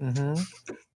 Mm-hmm.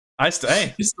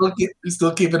 Hey, You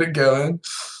still keeping it going.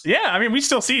 yeah. I mean, we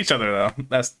still see each other though.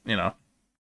 That's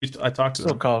I talk to Still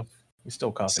them. call. We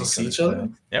still call. Still things see each like other?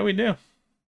 that. Yeah, we do.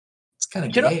 It's kind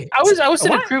of You know, gay. I was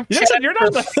in a What? group You chat. said you're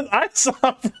not. I saw.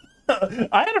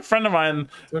 I had a friend of mine,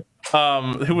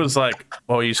 who was like,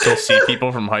 "Oh, you still see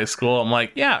people from high school?" I'm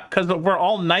like, "Yeah, because we're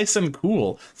all nice and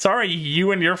cool." Sorry,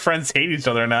 you and your friends hate each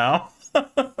other now.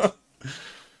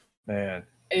 Man,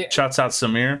 Shouts out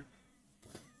Samir.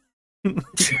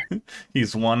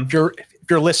 He's one. if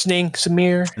you're listening,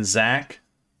 Samir, Zach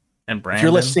and Brandon. if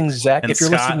you're listening, Zach, and if you're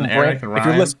Scott listening, and Eric and if you're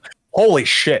Ryan. listening, holy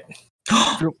shit!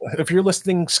 if you're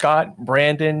listening, Scott,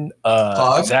 Brandon,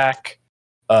 Pog? Zach,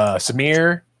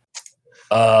 Samir,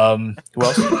 who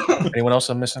else? Anyone else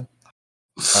I'm missing?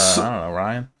 I don't know,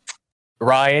 Ryan.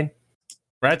 Ryan.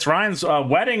 Right, it's Ryan's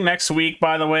wedding next week,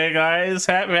 by the way, guys.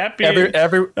 Happy.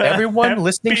 Everyone Happy.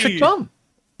 listening should come.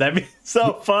 That'd be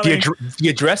so funny. The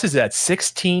address is at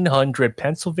 1600 I have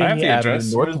Pennsylvania the Avenue,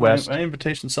 address. Northwest. My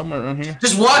invitation somewhere around here.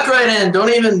 Just walk right in. Don't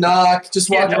even knock.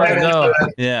 Just walk right no. in.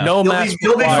 Yeah. No You'll mask. be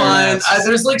fine. required.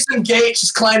 There's like some gate.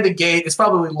 Just climb the gate. It's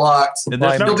probably locked.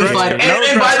 There's no You'll be dress fine. code. And, No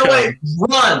and by dress the way,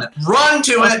 code. run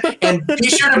to it, and be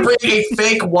sure to bring a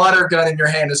fake water gun in your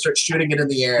hand and start shooting it in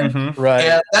the air. Mhm. Right.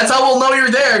 And that's how we'll know you're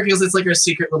there because it's like your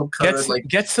secret little code.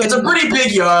 Get some It's a pretty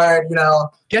big yard, you know.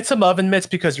 get some oven mitts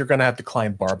because you're gonna have to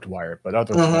climb barbed wire, but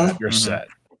other than that, you're Mhm. set.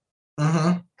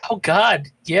 hmm Oh God,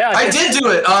 yeah. I did do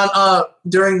it on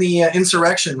during the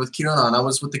insurrection with QAnon. I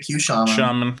was with the Q shaman.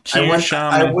 Shaman. I Q went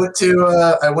shaman. I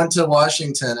went to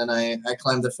Washington and I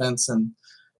climbed the fence and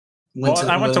Well,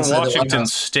 I went to inside the White Washington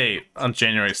House. State on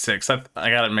January 6th. I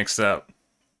got it mixed up.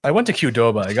 I went to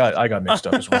Qdoba. I got mixed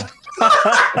up as well.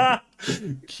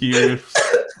 Q.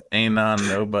 Anon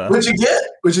Noba. What'd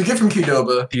you get from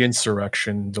Qdoba? The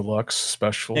Insurrection Deluxe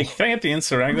Special. Hey, can I get the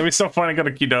insurrection? That'd be so funny to go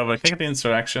to Qdoba. Can I get the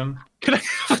insurrection?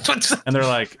 And they're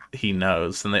like, he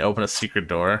knows. And they open a secret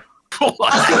door.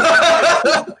 Like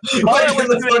in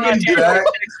the fucking back.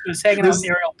 was hanging out with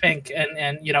Ariel Pink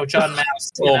and John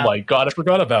Mouse. Oh my god, I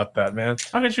forgot about that, man.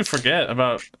 How could you forget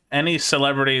about any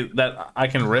celebrity that I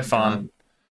can riff on?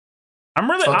 I'm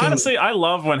really, honestly, I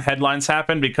love when headlines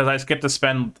happen because I get to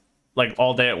spend like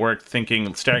all day at work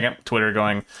thinking, staring at Twitter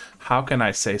going, how can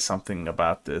I say something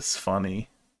about this funny?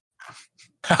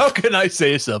 How can I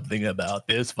say something about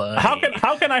this? Funny?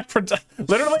 How can I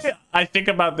literally? I think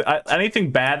about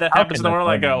anything bad that happens in the world.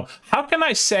 I go, how can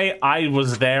I say I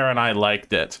was there and I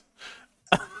liked it?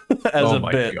 As a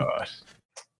bit. God.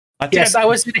 I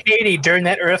was in Haiti during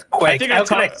that earthquake. How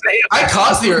can I say it? I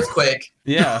caused the earthquake.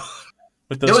 Yeah,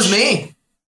 It was me.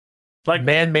 Like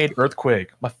man-made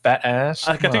earthquake. My fat ass.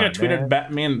 I think I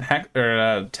tweeted me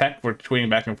and Tech were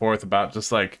tweeting back and forth about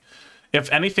just like,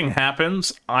 if anything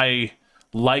happens, I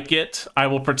like it. I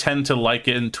will pretend to like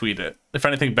it and tweet it. If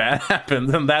anything bad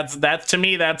happens, then that's to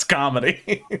me that's comedy.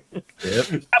 Yep.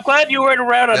 I'm glad you weren't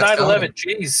around on That's 9/11.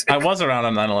 Jeez. I was around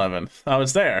on 9/11. I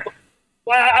was there.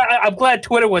 Well, I'm glad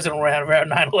Twitter wasn't around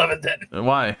 9/11 then.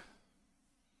 Why?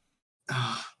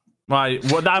 Why?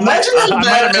 Well, Imagine how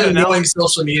bad and annoying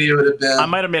social media would have been. I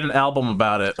might have made an album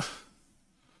about it.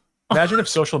 Imagine if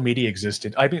social media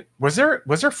existed. I mean, was there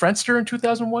Friendster in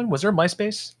 2001? Was there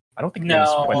MySpace? I don't think No, it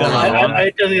was. quite that no. long. I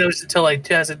don't think it was until like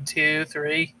 2002,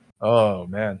 3. Oh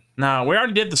man. No, we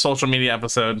already did the social media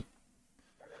episode.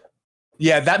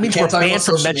 Yeah, that means we're Can't talk about banned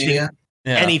from social mentioning media.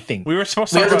 Yeah. anything. We were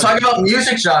supposed We to have to talk about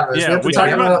music genres. Yeah, we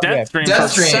talked about Deathstream for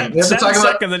Deathstream. We have to 7 talk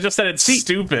about seconds and just said it's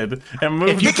stupid and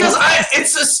moved. because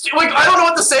it's just like I don't know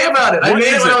what to say about it. I made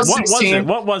it when I was 16.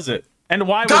 What was it? And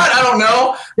why? God, I don't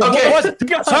know. Yeah, Okay, what was it?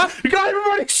 You got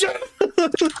everybody shut.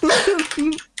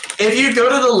 If you go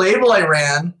to the label I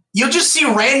ran, you'll just see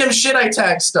random shit I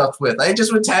tag stuff with. I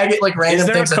just would tag it like random Is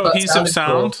there a things. I thought cohesive sounded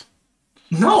sound?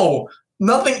 cool. No,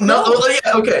 nothing. No. Oh,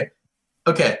 yeah,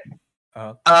 okay.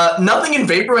 Nothing in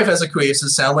Vaporwave has a cohesive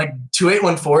sound. Like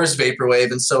 2814 is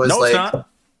Vaporwave, and so is No, like. it's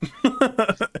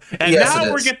not. And Yes, now it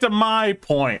we is. get to my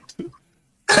point.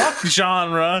 Fuck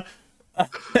genre.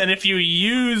 And if you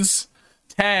use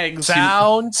tags,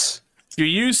 Sounds. if you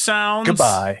use sounds,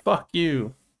 Goodbye. fuck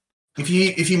you. If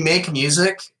you make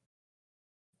music,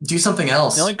 do something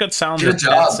else. The only good sounds Do are a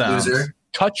job, pet sounds. loser.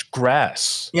 Touch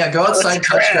grass. Yeah, go outside,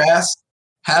 Touch touch grass.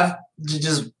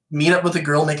 Just meet up with a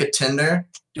girl, make a Tinder,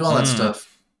 do all that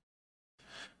stuff.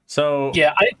 So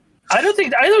Yeah, I don't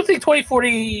think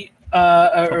 2040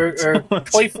 or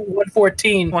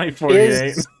 2114 2048,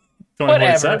 is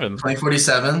 2047.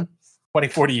 2047.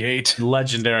 2048.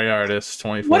 Legendary artist,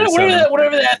 2047.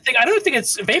 whatever that thing. I don't think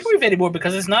it's Vaporwave anymore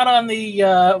because it's not on the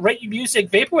Rate Music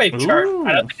Vaporwave chart. Ooh.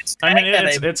 I don't think it's. I mean, tagged that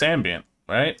anymore. it's ambient,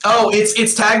 right? Oh,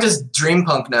 it's tagged as Dream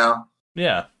Punk now.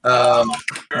 Yeah.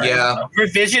 Yeah.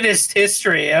 Revisionist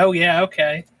history. Oh yeah,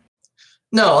 okay.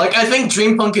 No, like I think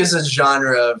Dream Punk is a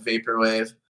genre of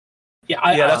Vaporwave. Yeah,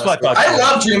 That's what I thought. I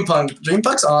love Dream Punk. Dream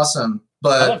Punk's awesome, I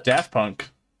but love Daft Punk.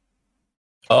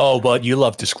 Oh, but you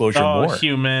love Disclosure Oh, more.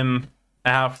 Human.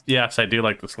 Yes, I do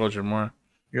like Disclosure more.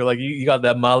 You're like you got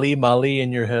that Mali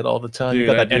in your head all the time. Dude, you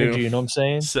got I that do. energy. You know what I'm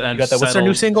saying? And You got that. What's their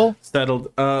new single?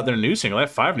 Settled. Their new single. They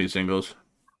have 5 new singles.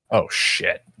 Oh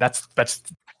shit. That's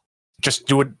just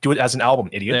do it as an album,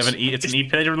 They idiots. have it's an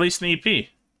EP. They released an EP.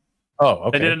 Oh,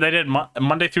 okay. They did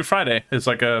Monday through Friday. It's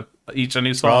like each a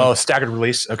new song. Oh, staggered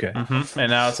release. Okay. And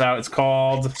now it's out. It's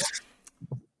called.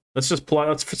 Let's just play.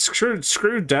 Let's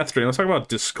screw Death Dream. Let's talk about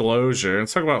Disclosure.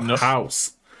 Let's talk about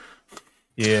House.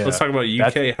 Yeah. Let's talk about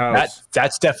UK House.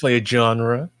 That's definitely a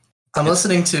genre. I'm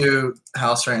listening to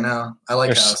House right now. I like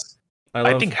There's- House.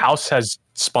 I think House has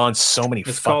spawned so many.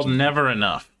 It's called fucking Never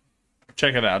Enough.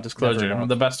 Check it out. Disclosure. Never Enough.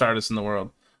 The best artist in the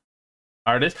world.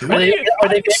 Artist? Are they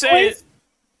Vaporwave?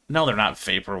 No, they're not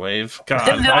Vaporwave. God,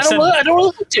 I don't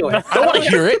listen to it. I don't want to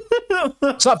hear it.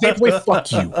 It's not Vaporwave.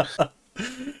 Fuck you.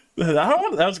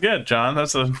 That was good, John.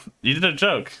 You did a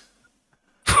joke.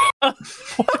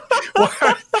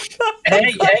 Hey,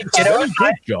 you know what?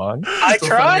 Good, John. I Still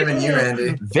tried. forgiving you,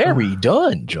 Randy. Very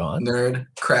done, John. Nerd,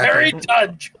 cracker, Very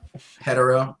done.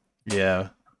 hetero, Yeah.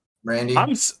 Randy.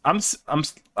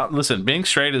 Listen, being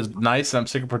straight is nice, and I'm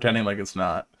sick of pretending like it's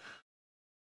not.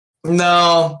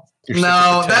 No, You're sick no,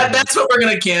 of pretending. that's what we're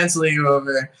gonna cancel you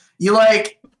over. You're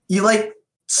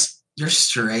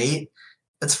straight.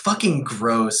 That's fucking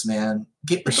gross, man.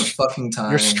 Get with the fucking time.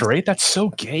 You're straight. That's so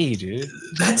gay, dude.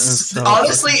 That's so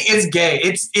honestly, it's gay.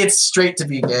 It's straight to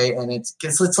be gay, and it's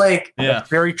like Yeah.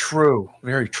 Very true.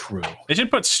 Very true. They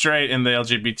should put straight in the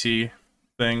LGBT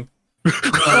thing. they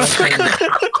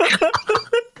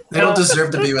don't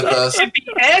deserve to be with us. It'd be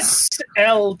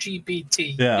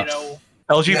SLGBT. Yeah. You know.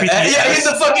 LGBT. Yeah, in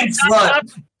the fucking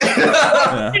front.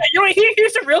 Yeah. Yeah, you know,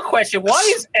 here's the real question: why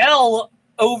is L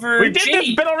over We did this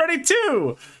G? bit already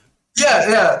too.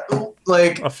 Yeah.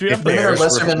 Like A few women are episodes.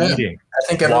 lesser than men. repeating. I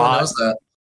think everyone Why? knows that.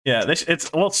 Yeah,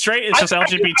 straight is just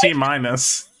LGBT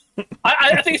minus.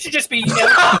 I think it should just be.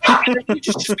 I think it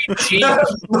should just be G.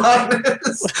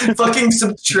 Minus, fucking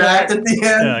subtract at the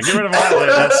Yeah, end. get rid of all of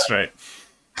it. That's straight.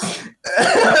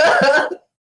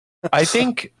 I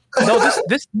think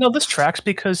this tracks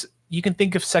because you can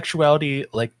think of sexuality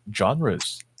like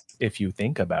genres if you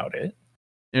think about it.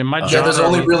 In my Yeah, there's genre,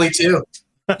 only really two.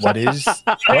 What is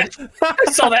what? I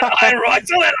saw that eye roll. I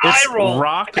saw that it's eye roll.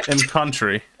 rock and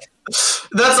country.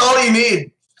 That's all you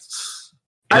need.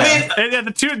 I mean, Yeah,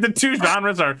 the two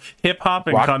genres are hip hop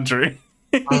and Rock- country.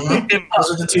 those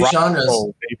are the two Rock and genres.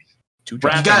 roll, baby. Two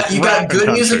Rap. genres. You Rap got and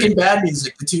good music country. and bad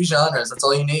music. The two genres. That's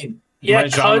all you need. Yeah, My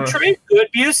genre- country, good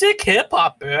music, hip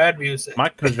hop, bad music. My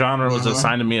genre was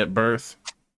assigned to me at birth.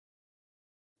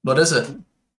 What is it?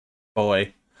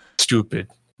 Boy. Stupid.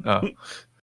 Oh.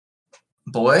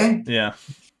 Boy? Yeah.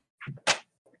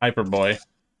 Hyper boy.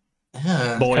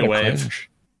 Yeah. Boy Kinda wave. cringe.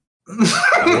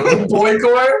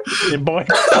 Boycore? Yeah, boy.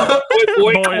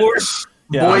 Boy, Boy. chorus.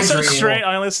 Yeah, Boy I'm so dream. straight.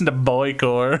 I listen to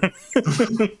boycore.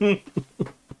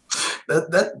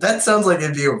 That sounds like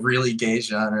it'd be a really gay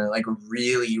genre. Like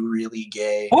really, really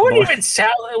gay. What would Boy. even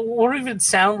sound? What would even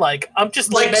sound like? I'm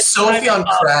just Like that Sophie type on of-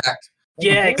 crack.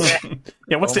 Yeah, exactly.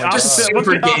 Yeah, what's Oh the my God. opposite? What's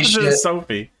Super the gay opposite of shit.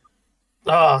 Sophie?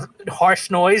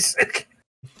 Harsh noise.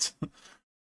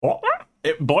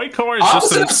 Boycore is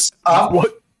just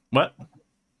Opposite of, what?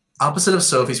 opposite of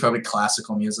Sophie's probably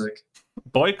classical music.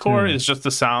 Boycore is just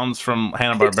the sounds from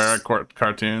Hanna-Barbera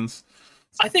cartoons.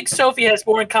 I think Sophie has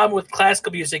more in common with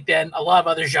classical music than a lot of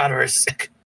other genres.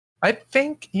 I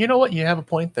think, you know what? You have a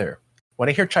point there. When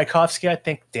I hear Tchaikovsky, I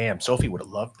think, damn, Sophie would have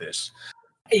loved this.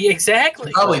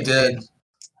 Exactly. Probably did.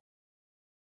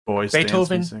 Boys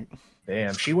Beethoven. dance music.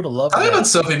 Damn, she would have loved I think that. about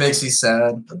Sophie makes me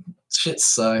sad. Shit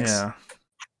sucks. Yeah,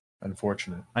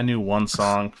 Unfortunate. I knew one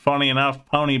song. Funny enough,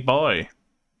 Pony Boy.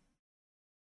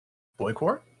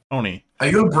 Boycore? Pony. Are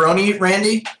you a brony,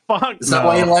 Randy? Fuck Is that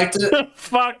why you liked it?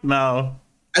 Fuck no.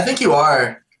 I think you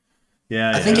are.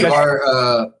 Yeah, I think you are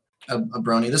a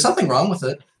brony. There's nothing wrong with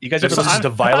it. You guys ever listen to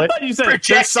I Violet? thought you said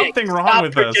Projecting. there's something wrong Stop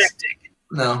with us. projecting.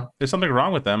 No. There's something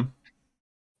wrong with them.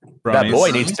 That Bronies.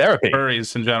 boy needs therapy.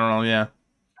 Furries in general, yeah.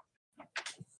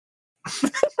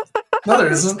 No,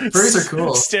 there isn't. Furries are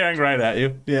cool. Staring right at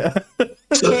you. Yeah.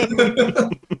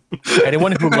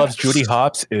 Anyone who loves Judy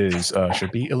Hopps is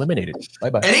should be eliminated. Bye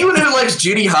bye. Anyone who likes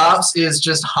Judy Hopps is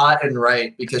just hot and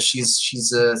right because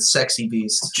she's a sexy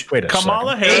beast. Wait a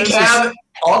Kamala second. Harris. ACAB,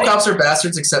 all cops are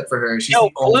bastards except for her. She's Yo,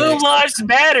 the only. Blue Lives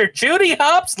Matter. Judy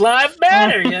Hopps Lives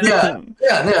Matter. You know?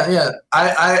 Yeah.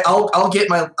 I'll get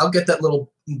that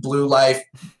little blue life,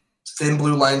 thin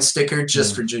blue line sticker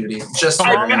just for Judy. Just for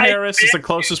Kamala her. Harris is the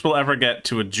closest we'll ever get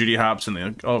to a Judy Hopps in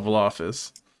the Oval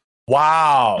Office.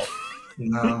 Wow.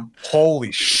 No.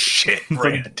 Holy shit,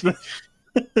 Randy.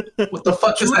 What the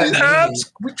fuck is Judy that?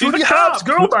 Hopps, Judy Hopps,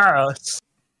 go Bears.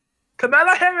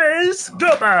 Kamala Harris,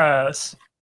 go Bears.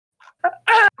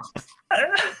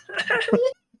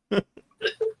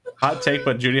 Hot take,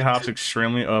 but Judy Hopps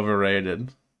extremely overrated.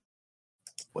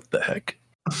 What the heck?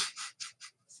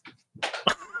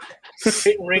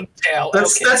 Ringtail.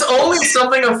 That's Okay, that's only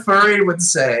something a furry would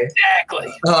say.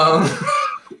 exactly.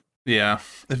 Yeah.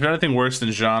 If there's anything worse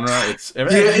than genre, it's You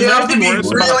have to be worse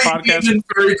about really a deep podcast. in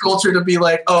furry culture to be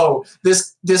like, oh,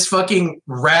 this fucking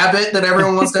rabbit that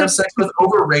everyone wants to have sex with,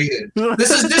 overrated. This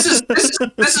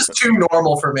is too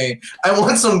normal for me. I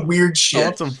want some weird I shit.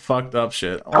 want some fucked up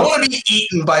shit. I want to be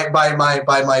eaten by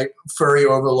my furry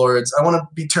overlords. I want to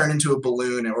be turned into a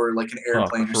balloon or like an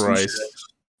airplane or some shit. Christ.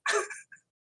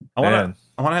 I want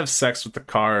to have sex with the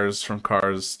Cars from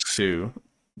Cars 2.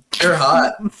 They're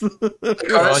hot. The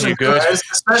cars you are good? cars,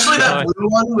 especially that blue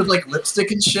one with like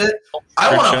lipstick and shit.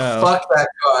 I want to Ciao. fuck that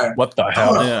car. What the I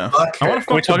hell? want to Yeah. fuck I her. want to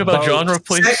Can we talk about genre,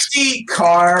 please? Sexy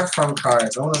car from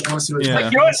Cars. I want to see what it's Yeah.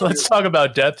 like. You know what? So let's talk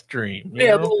about Death Dream. you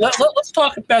Yeah, know? let's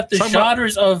talk about the Talk about-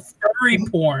 genres of furry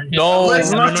porn. No,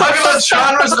 Let's no, no, talk no. about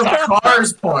genres of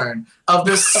cars porn. Of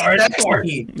this Cars porn.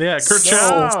 sexy. Yeah,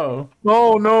 Kerchow.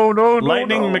 No,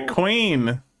 Lightning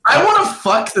McQueen. I want to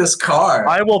fuck this car.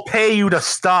 I will pay you to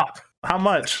stop. How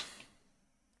much?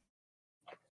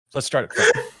 Let's start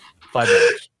at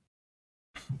 $5.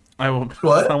 I will.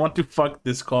 What? I want to fuck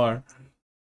this car.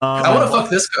 I want to fuck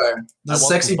this car. I This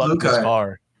want sexy to fuck blue this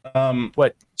car.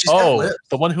 What? She's got Oh, lips.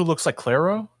 the one who looks like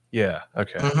Claro? Yeah.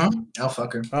 Okay. Mhm. I'll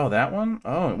fuck her. Oh, that one?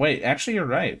 Oh, wait. Actually, you're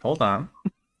right. Hold on.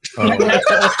 Oh,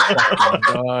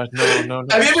 God, no.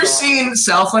 Have you ever seen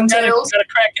Southland Tales? Gotta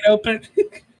crack it open.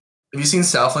 Have you seen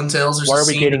Southland Tales? There's Why a are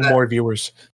we scene getting in that- more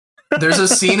viewers? There's a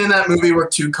scene in that movie where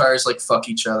two cars like fuck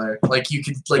each other. Like you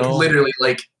could like No. literally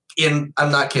like in.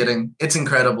 I'm not kidding. It's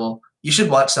incredible. You should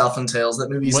watch Southland Tales. That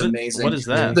movie's What is- amazing. what is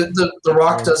that? The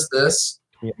Rock does this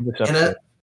Yeah, this in episode.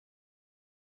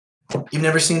 it. You've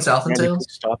never seen Southland Randy, Tales?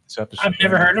 please stop this episode. I've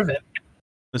never heard of it.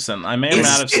 Listen, I may or may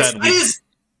not have said.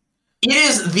 It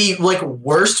is the like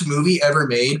worst movie ever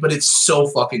made, but it's so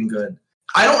fucking good.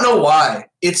 I don't know why.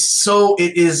 It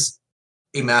is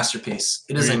a masterpiece.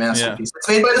 It is a Yeah. masterpiece. It's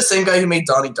made by the same guy who made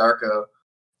Donnie Darko.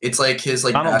 It's like his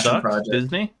like Donald passion Duck? project.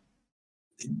 Disney?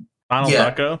 Donald Yeah.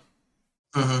 Ducko?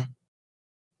 hmm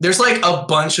There's like a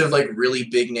bunch of like really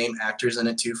big name actors in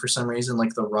it too for some reason,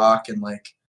 like The Rock and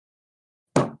like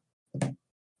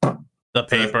The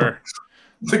paper.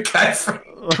 the guy from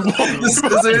the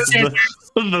Scissors.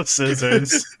 The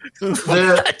scissors.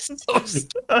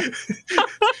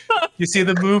 You see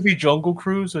the movie Jungle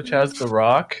Cruise, which has The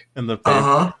Rock, And the paper.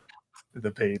 Uh-huh.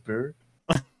 the paper.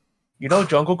 You know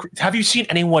Jungle Cruise? Have you seen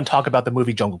anyone talk about the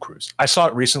movie Jungle Cruise? I saw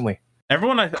it recently.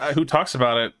 Everyone who talks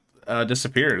about it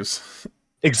disappears.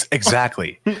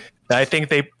 Exactly. And I think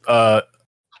they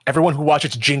everyone who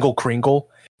watches Jingle Kringle,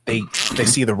 they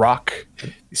see The Rock,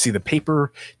 they see the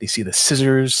paper, they see the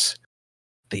scissors.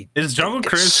 Is Jungle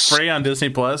Cruise free on Disney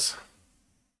Plus?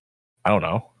 I don't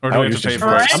know. Or I do we don't have to use pay Disney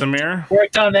for it? Plus. Samir?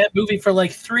 Worked on that movie for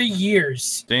like 3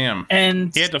 years, Damn.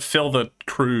 and He had to fill the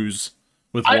cruise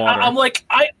with I'm water. like,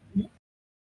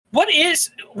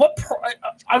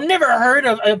 I've never heard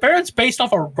of. Apparently, it's based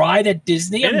off a ride at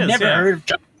Disney. It I've is, never yeah.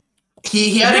 heard of.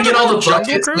 He had to get all the Jungle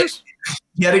buckets. Cruise?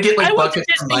 He had to get I like went to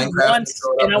buckets from Disney Minecraft. once,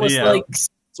 throw it and I up. was Yeah. like, That's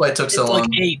why it took so it's long. like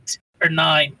 8. or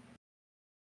 9.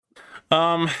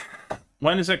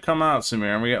 When does it come out,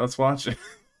 Samir? Let's watch it.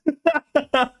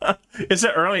 Is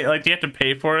it early? Like, do you have to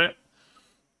pay for it?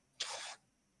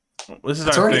 This is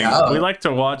It's our already thing. out. We like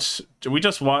to watch. We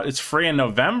just watch. It's free in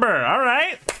November. All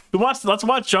right. Let's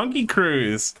watch Junkie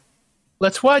Cruise.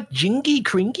 Let's watch Jingy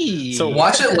Cringy. So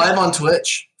Watch it live on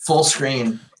Twitch, full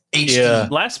screen, HD. Yeah.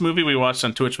 Last movie we watched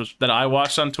on Twitch was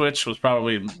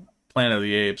probably Planet of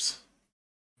the Apes.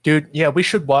 Dude, yeah, we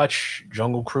should watch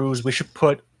Jungle Cruise. We should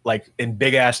put like in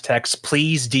big ass text,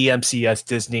 please DMCS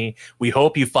Disney. We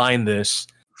hope you find this.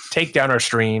 Take down our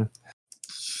stream.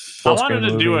 I wanted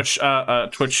to do a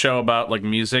Twitch show about like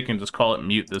music and just call it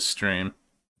Mute This Stream.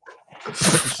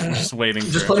 just waiting.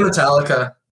 Just for play it.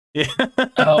 Metallica. Yeah.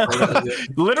 Oh,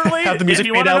 Literally, Have the if music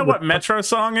you fade want to know out what with- Metro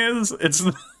song is, it's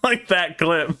like that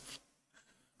clip.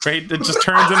 Right? It just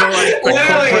turns into like the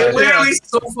Literally, clip. it literally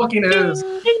so fucking is.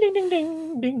 Ding, ding, ding,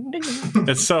 ding, ding, ding.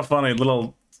 Yeah. It's so funny.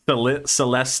 Little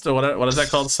Celeste, what is that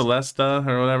called? Celesta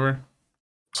or whatever?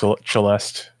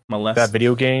 Celeste. Molest. That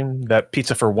video game, that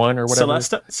Pizza for One or whatever.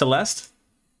 Celeste?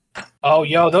 oh,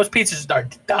 yo, those pizzas are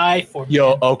to die for.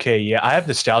 Yo, man. okay, yeah. I have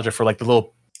nostalgia for like the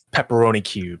little pepperoni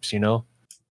cubes, you know?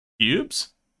 Cubes?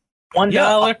 $1.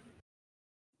 Yeah.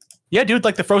 Yeah, dude,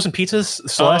 like the frozen pizzas,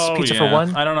 Celeste Pizza for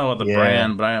One. I don't know what the Yeah.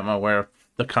 brand, but I am aware of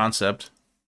the concept.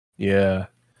 Yeah.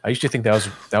 I used to think that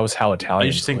was how Italian. I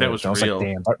used to think that was real. like,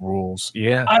 damn, that rules.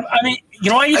 Yeah. I mean, you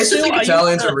know what I I used used to to do? think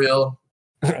Italians are real.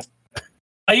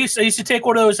 I used to take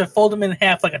one of those and fold them in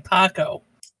half like a taco,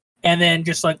 and then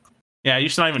just like Yeah, you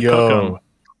should not even Yo. cook them.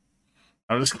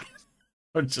 I'm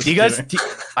just Do you guys? kidding.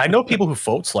 I know people who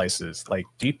fold slices. Like,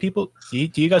 do you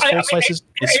guys I fold mean, slices?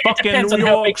 It's it fucking depends on New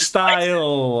how York big the slice is.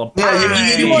 style. Yeah, you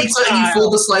Pie. eat pizza and you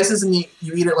fold the slices and you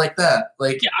eat it like that.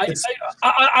 Like, yeah, it's,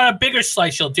 on a bigger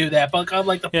slice you'll do that, but on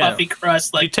like the Yeah. puffy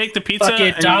crust, You like take the pizza fucking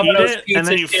and you Domino's eat it, and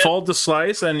then you pizza chip. fold the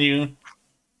slice and you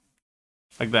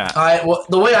like that.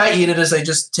 the way I eat it is I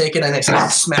just take it and I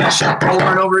smash it over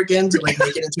and over again to like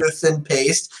make it into a thin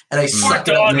paste, and I poor suck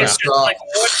it up dog in a is just straw. like,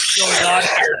 what's going on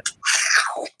here?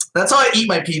 That's how I eat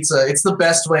my pizza. It's the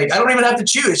best way. I don't even have to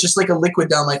chew. It's just like a liquid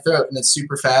down my throat, and it's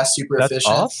super fast, super That's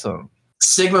efficient. awesome.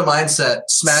 Sigma mindset.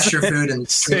 Smash your food and drink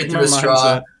it Sigma through a straw.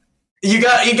 mindset. You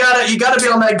gotta be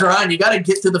on that grind. You gotta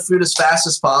get through the food as fast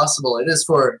as possible. It is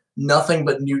for nothing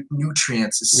but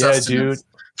nutrients. It's Yeah, sustenance. dude.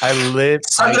 I live.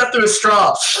 Suck it up through a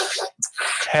straw.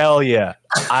 Hell yeah.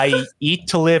 I eat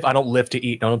to live. I don't live to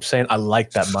eat. You know what I'm saying? I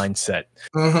like that mindset.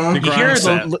 Mm-hmm. The You grind hear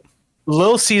set.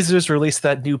 Little Caesars released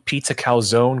that new pizza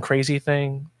calzone crazy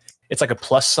thing. It's like a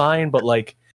plus sign, but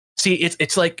like, see,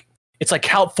 it's like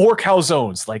four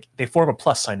calzones. Like they form a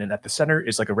plus sign, and at the center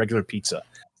is like a regular pizza.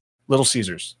 Little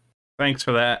Caesars. Thanks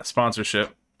for that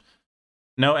sponsorship.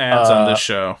 No ads on this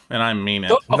show, and I mean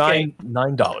it. Oh, okay.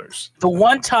 $9. The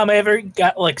one time I ever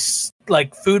got like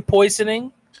food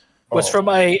poisoning was Oh. from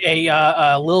a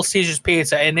Little Caesars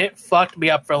pizza, and it fucked me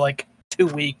up for like 2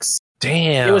 weeks.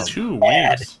 Damn. It was 2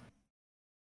 bad. weeks.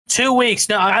 2 weeks.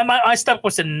 No, my stomach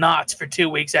was in knots for 2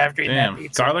 weeks after eating that Damn.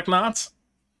 pizza. Garlic knots?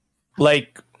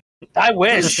 like, I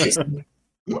wish.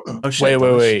 Oh, shit. Wait.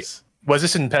 delicious. was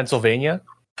this in Pennsylvania?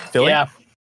 Philly? Yeah.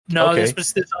 No, Okay. this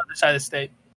was this other side of the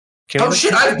state. Can Oh we-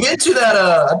 shit! I've been to that.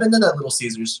 I've been to that Little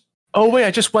Caesars. Oh wait,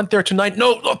 I just went there tonight.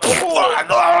 No.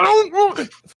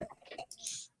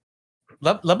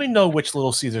 Let me know which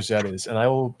Little Caesars that is, and I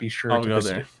will be sure I'll to go visit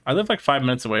there. it. I live like 5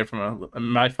 minutes away from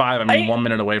by 5. I mean 1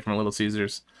 minute away from a Little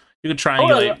Caesars. You could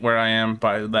triangulate where I am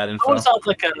by that I info. was on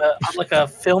like a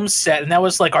film set, and that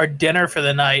was like our dinner for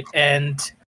the night. And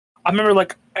I remember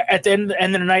like at the end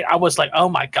of the night, I was like, "Oh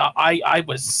my god, I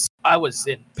was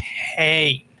in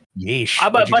pain. Yeesh. I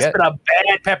What'd you must have get? been a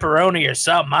bad pepperoni or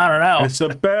something. I don't know. It's a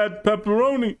bad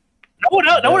pepperoni. No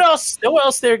one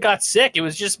else there got sick. It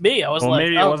was just me. I was Well, like,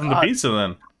 maybe oh, it wasn't God. the pizza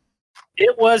then.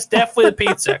 It was definitely the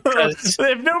pizza. 'Cause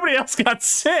If nobody else got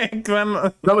sick, then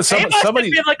No, but it must somebody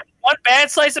have been like one bad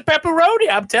slice of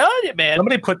pepperoni. I'm telling you, man.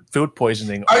 put food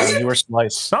poisoning Are on you- your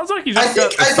slice. sounds like you I just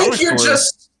think got the stomach you're flu.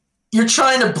 you're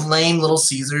trying to blame Little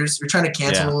Caesars. You're trying to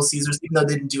cancel Yeah. Little Caesars even though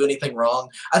they didn't do anything wrong.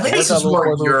 I think What's this is that more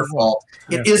little your Caesars? fault.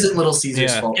 It isn't Little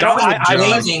Caesars' Yeah. fault. You know, You're I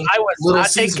blaming was Little not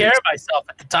taking Caesars. care of myself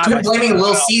at the time. You're I blaming said, Little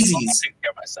 "Oh, I'm Caesars." not taking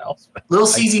care of myself. Little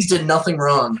Caesars did nothing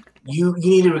wrong. You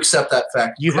need to accept that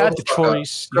fact. You Grow had the fuck up.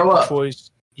 choice. Grow up.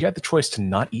 You had the choice to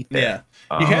not eat there.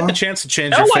 Yeah. You had Uh-huh. the chance to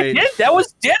change No, your I fate. did. That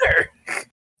was dinner.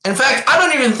 In fact, I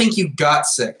don't even think you got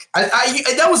sick.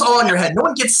 That was all in your head. No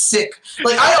one gets sick.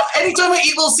 Like anytime I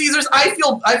eat Little Caesars, I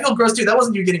feel gross too. That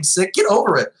wasn't you getting sick. Get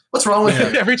over it. What's wrong with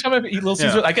you? Every time I eat Little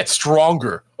Caesars, I get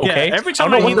stronger. Okay. Yeah, every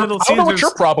time I eat Little I don't know what Caesars-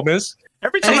 your problem is.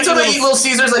 Anytime I eat Little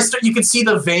Caesars, you can see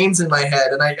the veins in my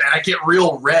head, and I get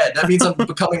real red. That means I'm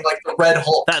becoming like the Red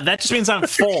Hulk. that just means I'm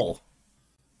full.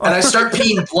 And I start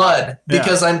peeing blood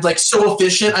because I'm like so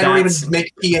efficient. I don't even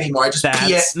make pee anymore. I just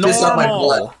piss out my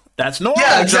blood. That's normal.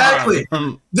 Yeah, exactly.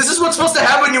 John. This is what's supposed to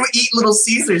happen when you eat Little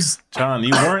Caesars. John,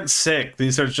 you weren't sick.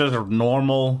 These are just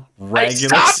normal, regular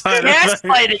Stop side effects.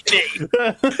 gaslighting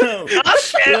me.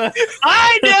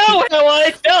 I know how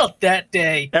I felt that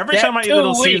day. Every That time I eat 2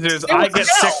 Little weeks, Caesars, it I was get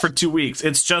hell. sick for 2 weeks.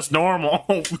 It's just normal.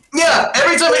 Yeah,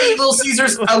 every time I eat Little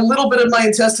Caesars, a little bit of my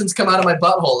intestines come out of my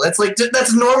butthole.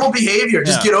 That's normal behavior.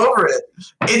 Just get over it.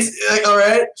 It's all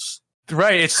right.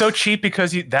 Right. It's so cheap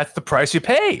because that's the price you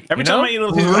pay. Every you time know? I eat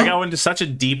Little Caesars, I go into such a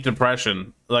deep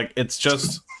depression. Like just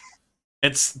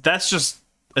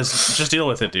deal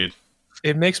with it, dude.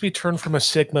 It makes me turn from a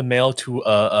Sigma male to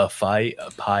a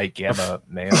Pi Gamma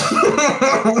male.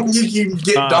 you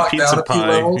get knocked down Pizza a few pie,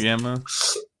 levels. Gamma.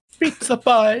 Pizza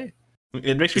pie.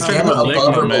 It makes me Yeah, turn to a above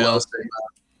Ligma or male. below Sigma.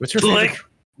 What's your favorite?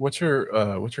 What's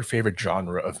your favorite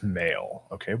genre of male?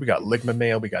 Okay, we got Ligma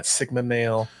male, we got Sigma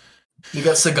male. You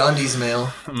got Sagandi's male.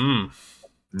 Mm.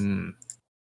 Mm.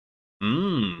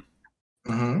 Mm.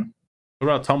 Mm-hmm. What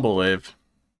about Tumblewave?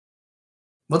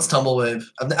 What's Tumblewave?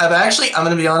 I'm going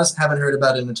to be honest, haven't heard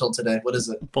about it until today. What is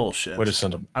it? Bullshit. What is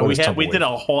Tumblewave? We did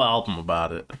a whole album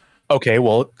about it. Okay,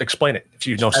 well, explain it if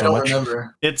you know I so don't much.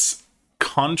 remember. It's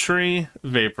country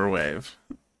vaporwave.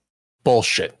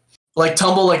 Bullshit. Like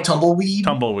tumbleweed?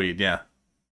 Tumbleweed, yeah.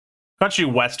 Country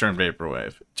western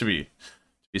vaporwave, to be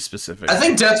specific. I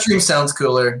think Deathstream sounds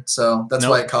cooler, so that's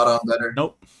Nope. why it caught on better.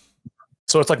 Nope.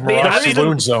 So it's like I mean, Mirage the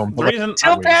Saloon Zone. The reason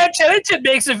Till Pat Tennant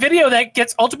makes a video that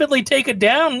gets ultimately taken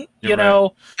down, You're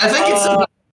know. I think it's. I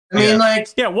mean, like.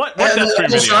 yeah, what Yeah, Deathstream the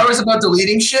video? shower's about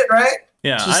deleting shit, right?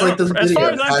 Yeah, just I like don't- the as far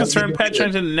video. as I'm I concerned, deleted Pat it.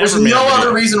 Trenton There's never made no a other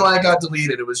video. reason why it got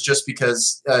deleted. It was just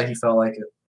because he felt like it.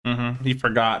 Mm-hmm. He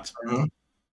forgot.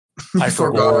 I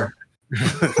forgot.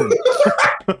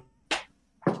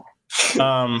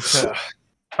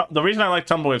 The reason I like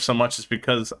Tumblewave so much is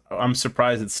because I'm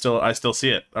surprised I still see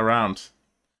it around.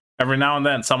 Every now and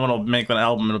then, someone will make an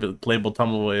album and it'll be labeled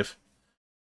Tumblewave.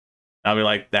 I'll be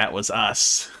like, "That was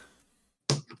us."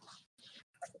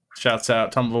 Shouts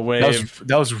out Tumblewave.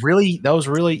 That was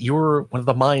really you were one of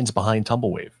the minds behind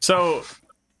Tumblewave. So,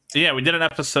 yeah, we did an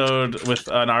episode with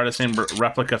an artist named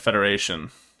Replica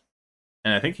Federation,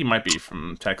 and I think he might be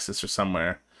from Texas or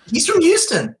somewhere. He's from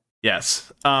Houston.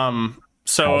 Yes.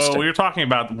 So Austin. we were talking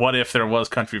about what if there was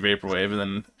country vaporwave, and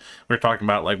then we were talking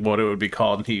about like what it would be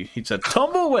called, and he said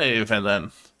Tumblewave, and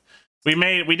then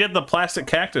we did the Plastic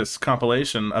Cactus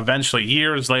compilation eventually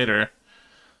years later,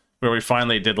 where we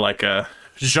finally did like a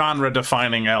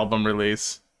genre-defining album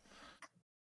release.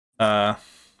 Oh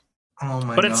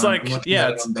my But god! it's like, I'm looking yeah,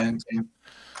 at it on Bandcamp.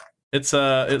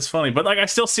 it's funny, but like I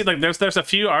still see like there's a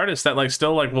few artists that like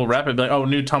still like will rap it, be like, oh,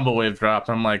 new Tumblewave dropped.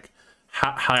 I'm like,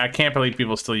 how I can't believe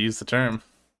people still use the term.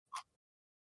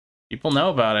 People know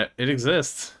about it. It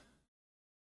exists.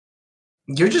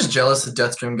 You're just jealous that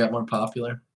Deathstream got more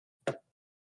popular.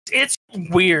 It's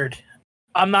weird.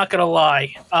 I'm not gonna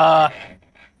lie.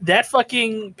 That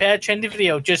fucking Pat Tennant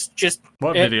video just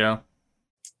What It- video?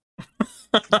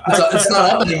 It's not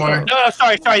up anymore. no,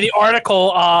 sorry. The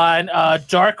article on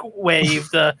Dark Wave,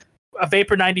 the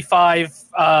Vapor 95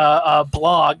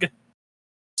 blog.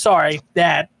 Sorry,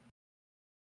 that.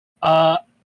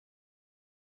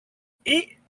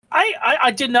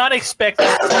 I did not expect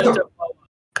that to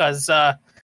because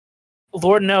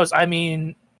Lord knows. I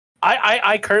mean,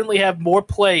 I currently have more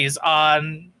plays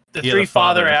on the Yeah, Three the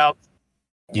Father. Father out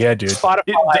Yeah, dude.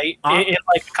 Spotify in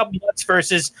like a couple months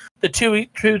versus the 3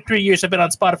 years I've been on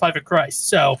Spotify for Christ.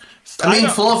 So I mean,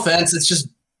 full offense. It's just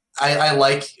I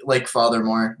like Father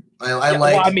more. I like.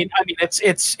 well, I mean, it's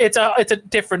a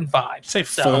different vibe. Say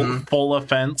So- full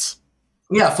offense.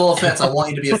 Yeah, full offense. I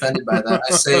want you to be offended by that.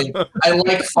 I say I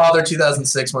like Father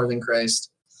 2006 more than Christ.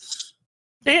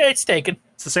 Yeah, it's taken.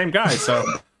 It's the same guy. So,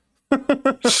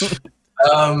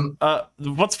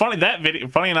 what's funny that video?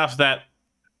 Funny enough, that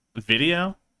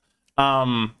video,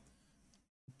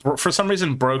 for some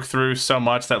reason broke through so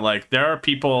much that like there are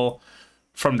people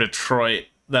from Detroit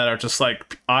that are just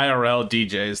like IRL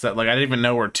DJs that like I didn't even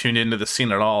know were tuned into the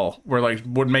scene at all. Were like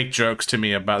would make jokes to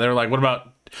me about. They're like, "What about?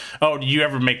 Oh, do you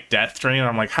ever make Deathstream?" And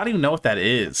I'm like, "How do you know what that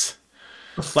is?"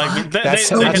 Like That's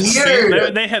so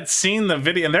weird. they had seen the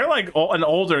video, and they're like an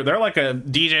older. They're like a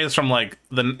DJs from like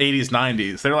the 80s,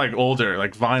 90s. They're like older,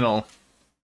 like vinyl.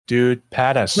 Dude,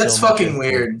 Pat has That's so much fucking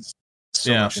influence. weird.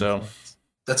 Yeah, much so- influence.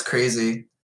 That's crazy.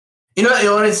 You know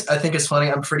what I think is funny?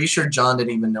 I'm pretty sure John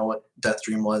didn't even know what Death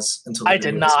Dream was until the I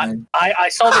video did was not. made. I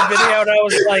saw the video and I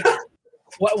was like,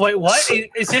 "What? Wait, what?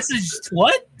 Is this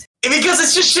what?" Because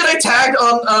it's just shit I tagged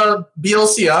on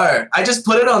BLCR. I just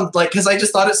put it on because I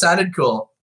just thought it sounded cool.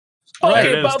 Right,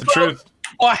 Okay, it is the truth.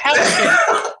 Well,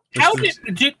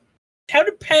 how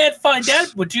did Pat find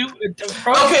out? Would you?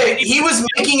 Okay, he was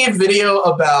making a video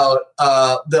about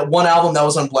the one album that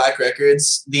was on Black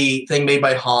Records, the thing made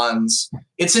by Hans.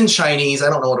 It's in Chinese. I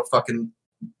don't know what a fucking.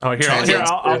 Oh, here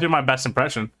I'll do my best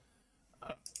impression.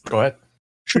 Go ahead.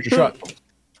 Shoot your shot.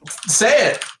 Say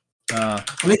it.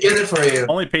 Let me get it for you.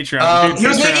 Only Patreon. He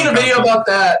was Patreon making a video content. about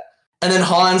that, and then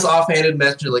Hans offhanded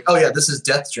mentioned like, "Oh yeah, this is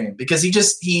Death Dream," because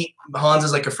Hans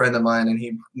is like a friend of mine, and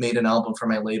he made an album for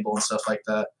my label and stuff like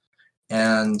that.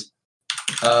 And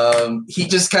he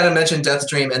just kind of mentioned Death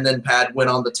Dream, and then Pat went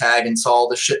on the tag and saw all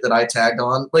the shit that I tagged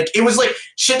on. Like it was like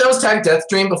shit that was tagged Death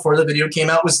Dream before the video came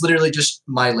out was literally just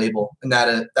my label, and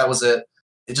that was it.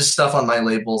 It just stuff on my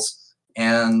labels,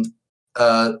 and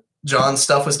John's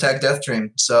stuff was tagged Death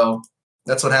Dream. So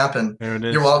that's what happened. There it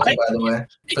is. You're welcome, by the way.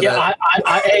 for that.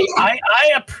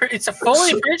 It's a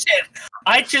fully appreciated.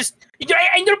 I just,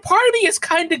 and part of me is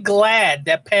kind of glad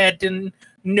that Pat didn't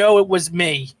know it was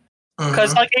me.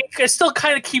 Because Mhm. like it still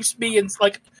kind of keeps me in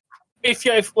like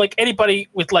if like anybody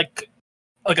with like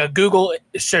a Google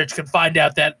search can find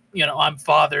out that I'm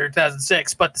Father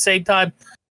 2006, but at the same time,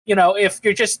 if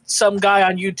you're just some guy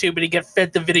on YouTube and you get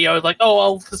fed the video like, oh,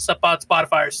 I'll put this up on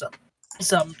Spotify or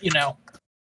some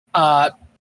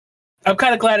I'm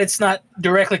kind of glad it's not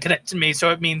directly connected to me, so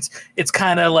it means it's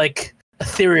kind of like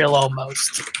ethereal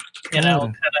almost,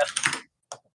 kinda,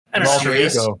 I don't know. Alter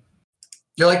ego.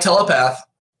 You're like telepath.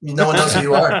 No one knows who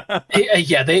you are.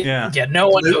 No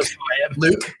one Luke? knows who I am.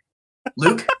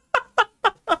 Luke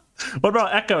What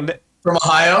about Echo? from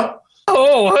Ohio.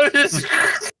 Oh,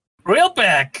 real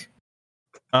back.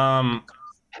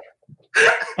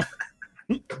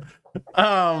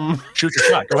 Shoot your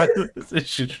shot. Go ahead.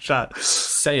 Shoot your shot.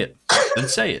 Say it. Then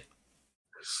say it.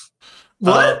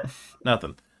 What?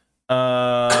 Nothing.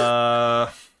 I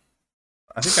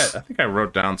think I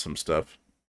wrote down some stuff.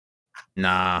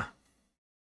 Nah.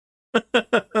 What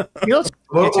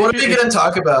are we going to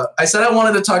talk about? I said I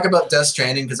wanted to talk about Death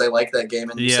Stranding because I like that game,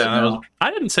 and you said no.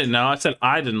 I didn't say no. I said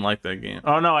I didn't like that game.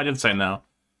 Oh no, I didn't say no.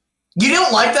 You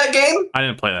didn't like that game? I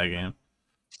didn't play that game.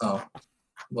 Oh,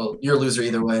 well, you're a loser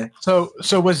either way. So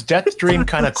was Death Dream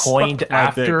kind of coined Suck my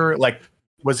after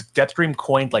was Death Dream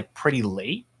coined like pretty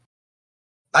late?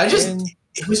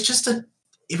 It was just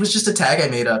a tag I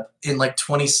made up in like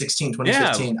 2016,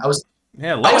 2015. I was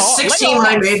 16 when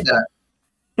I made that.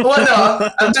 Well, no,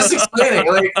 I'm just explaining.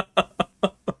 Like,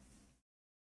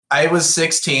 I was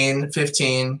 16,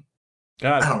 15.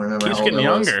 God, I don't remember. keeps how old getting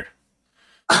I was. younger.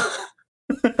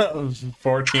 I was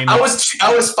 14. I was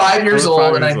 5 years I was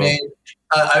 5 old, and years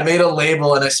I made a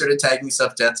label, and I started tagging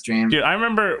stuff Death Dream Dude, I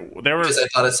remember because I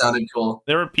thought it sounded cool.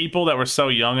 there were people that were so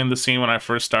young in the scene when I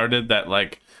first started that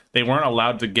like they weren't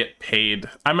allowed to get paid.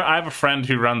 I have a friend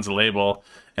who runs a label,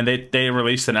 and they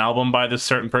released an album by this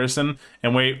certain person,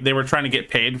 and they were trying to get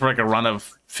paid for like a run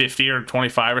of 50 or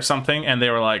 25 or something, and they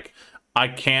were like, I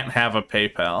can't have a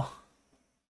PayPal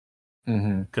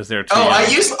because they're too young.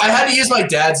 I had to use my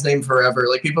dad's name forever.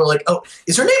 Like people are like, oh,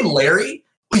 is her name Larry?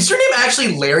 Is your name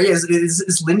actually Larry?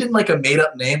 Is Lyndon like a made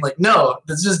up name? Like, no,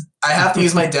 it's just I have to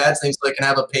use my dad's name so I can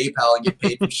have a PayPal and get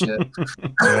paid for shit.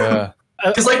 Yeah.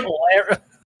 Because like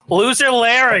Loser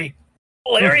Larry.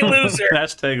 Larry loser.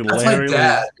 Hashtag that's Larry. my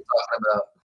dad you're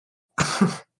talking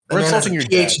about. We're And then insulting your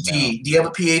has dad a PhD. Do you have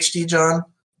a PhD, John?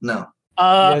 No.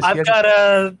 Yes, I've yes. got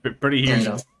a. Pretty There you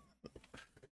huge.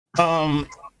 go.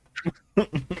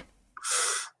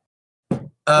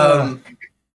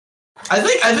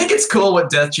 I think it's cool what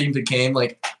Death Dream became.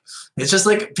 Like, it's just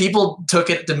like people took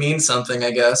it to mean something,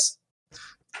 I guess.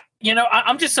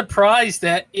 I'm just surprised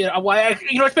that why. To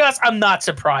be honest, I'm not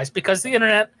surprised because the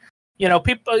internet.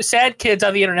 People, sad kids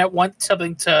on the internet want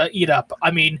something to eat up. I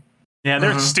mean, Yeah,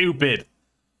 they're Mhm. stupid.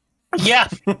 yeah,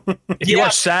 If you are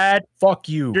sad, fuck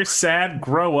you. You're sad.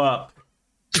 Grow up.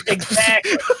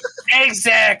 exactly,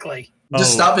 exactly.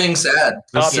 Just stop being sad.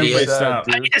 Stop Idiot. being sad.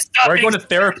 I need to stop We're being- going to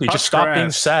therapy. Touch Just stop being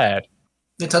grass. sad.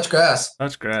 They touch grass.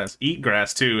 Touch grass. Eat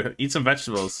grass too. Eat some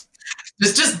vegetables.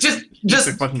 Just Eat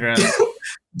some fucking grass.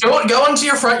 go into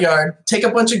your front yard, take a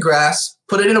bunch of grass,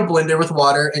 put it in a blender with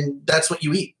water, and that's what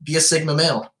you eat. Be a Sigma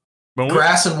male. But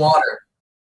Grass and water.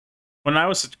 When I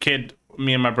was a kid,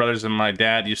 me and my brothers and my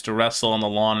dad used to wrestle on the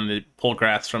lawn and they'd pull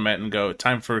grass from it and go,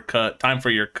 time for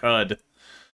your cud,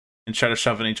 and try to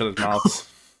shove it in each other's mouths.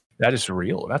 That is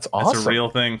real. That's awesome. That's a real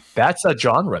thing. That's a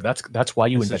genre. That's why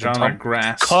you It's a invented genre, Tom.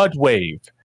 grass. Cud wave.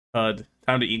 Cud.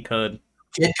 Time to eat cud.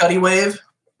 Kid Cudi wave.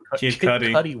 Kid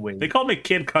Cudi. Cudi wave. They called me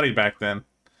Kid Cudi back then.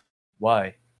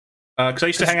 Why? Because I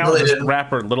used to hang out with this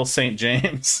rapper, Little St.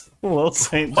 James. Little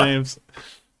St. James.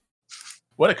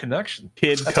 What a connection.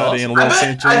 Kid That's Cudi awesome. and Little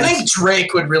St. James. I think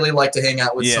Drake would really like to hang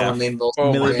out with Yeah. someone named Little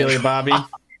Oh, Millie James. Billy Bobby.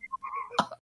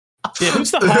 Yeah, who's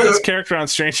the hottest character on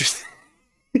Stranger Things?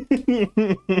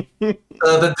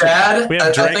 The dad. We have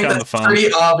I Drake think on the that's phone.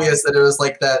 pretty obvious that it was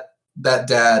like that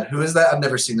dad. Who is that? I've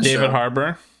never seen the David show.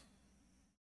 Harbour.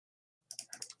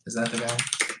 Is that the guy?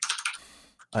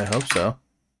 I hope so.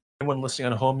 Anyone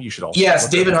listening at home, you should also. Yes,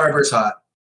 look David at- Harbour's hot.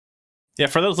 Yeah,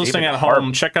 for those listening David at home,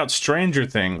 Harbour. check out Stranger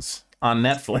Things on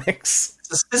Netflix.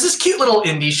 This is cute little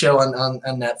indie show on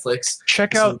Netflix.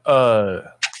 Check out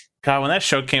God, when that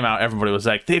show came out, everybody was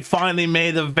like, they finally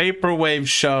made the Vaporwave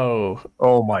show.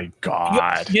 oh my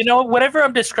god. You know, whatever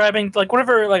I'm describing, like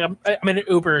whatever, like I'm in an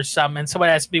Uber or something, and someone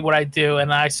asks me what I do,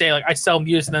 and I say like I sell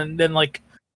music, and then like,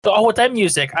 oh, what that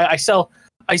music? I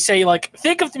say like,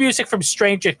 think of the music from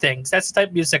Stranger Things. That's the type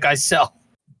of music I sell.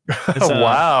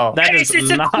 Wow. That It's is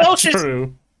the not closest-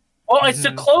 true. Well, it's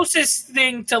the closest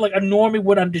thing to like a normie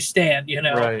would understand, you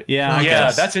know. Right. Yeah, I Yeah,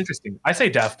 guess. that's interesting. I say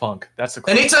Daft Punk. That's the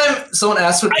Anytime someone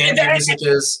asks what I- band your I- music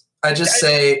is, I just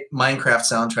say Minecraft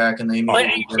soundtrack, and they Like,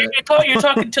 immediately get it. you're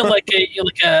talking to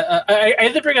I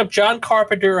either bring up John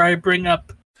Carpenter or I bring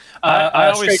up. I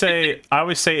always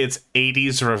Stranger say it's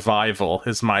 80s revival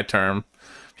is my term.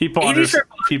 People 80s understand.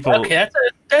 revival. People Okay,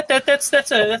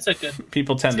 that's a good.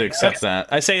 people tend to accept that.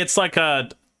 I say it's like a.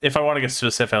 If I want to get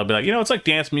specific, I'll be like, it's like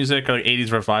dance music or like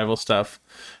 80s revival stuff.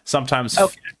 Sometimes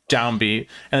downbeat,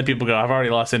 and then people go, "I've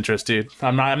already lost interest, dude.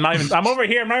 I'm not even. I'm over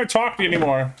here. I'm not even talking to you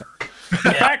anymore." In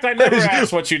fact, I never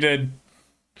asked what you did.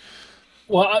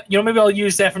 Well, maybe I'll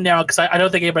use that from now on because I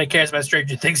don't think anybody cares about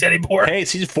Stranger Things anymore. Hey,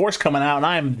 season 4's coming out, and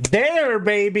I'm there,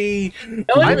 baby.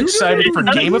 I'm excited for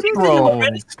Game of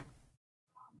Thrones.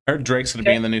 I heard Drake's gonna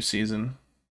be in the new season.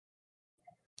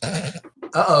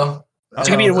 Uh-oh. Is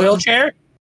he gonna be in a wheelchair?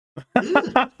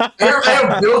 I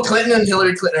know Bill Clinton and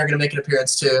Hillary Clinton are going to make an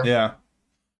appearance too. Yeah.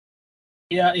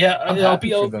 Yeah. I'm It'll happy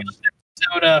be for an them.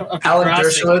 episode of Alan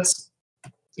Degrassi. Dershowitz.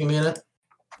 You mean it?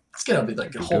 It's going to be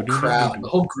like a whole crowd, a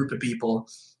whole group of people.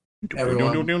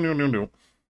 Everyone.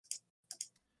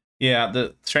 Yeah,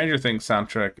 the Stranger Things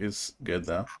soundtrack is good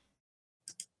though.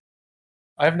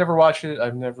 I've never watched it.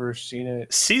 I've never seen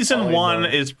it. Season All I 1 know-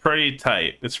 is pretty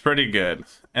tight. It's pretty good.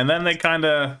 And then they kind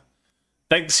of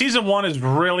like season 1 is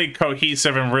really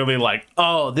cohesive and really like,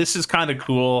 oh, this is kind of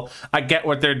cool. I get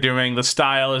what they're doing. The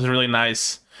style is really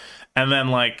nice. And then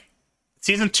like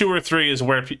season 2 or 3 is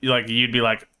where like you'd be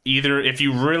like, either if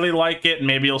you really like it,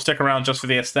 maybe you'll stick around just for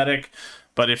the aesthetic.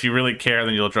 But if you really care,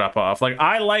 then you'll drop off. Like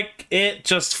I like it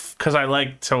just because I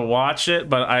like to watch it,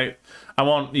 but I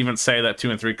won't even say that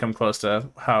 2 and 3 come close to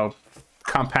how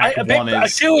compact 1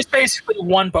 is. 2 is basically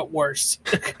 1 but worse.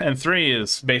 And 3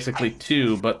 is basically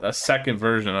 2, but a second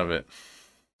version of it.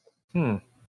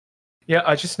 Yeah,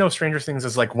 I just know Stranger Things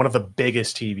is like one of the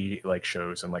biggest TV like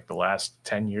shows in like the last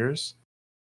 10 years.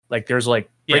 Like there's like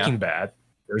Yeah. Breaking Bad,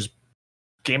 there's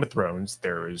Game of Thrones,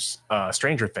 there's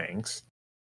Stranger Things.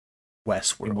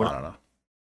 Westworld. I don't know.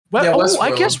 Well, Yeah,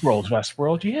 I Westworld. guess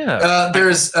Westworld, yeah.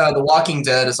 There's The Walking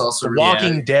Dead is also really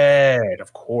Walking Dead,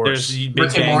 of course. There's Big Rick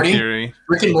and Bang Morty? Theory.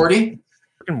 Rick and Morty. Rick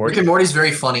and Morty. Rick and Morty's very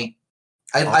funny.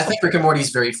 I think Rick and Morty's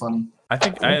very funny. I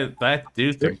think I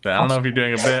do think that. I don't know if you're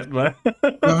doing a bit, but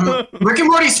Mhm. Rick and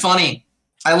Morty's funny.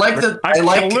 I like the. I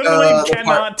like literally the cannot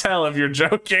part. tell if you're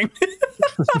joking.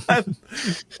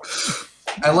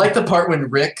 I like the part when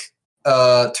Rick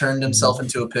turned himself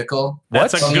into a pickle.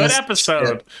 That's a What? good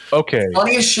episode. Okay.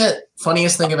 Funniest shit.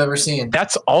 Funniest thing I've ever seen.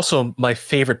 That's also my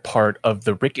favorite part of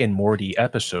the Rick and Morty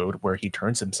episode where he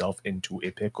turns himself into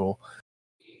a pickle.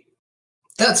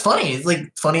 Yeah, it's funny. It's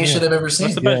like funniest Yeah. shit I've ever seen.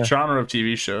 What's the best genre of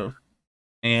TV show?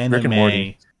 Anime. Rick and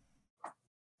Morty.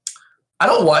 I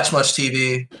don't watch much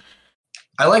TV.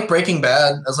 I like Breaking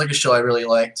Bad. That's like a show I really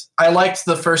liked. I liked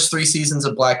the first 3 seasons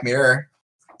of Black Mirror.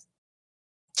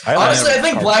 Honestly, I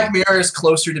think Black Mirror is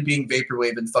closer to being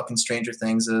Vaporwave than fucking Stranger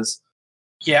Things is.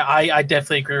 Yeah, I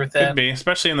definitely agree with that. Could be,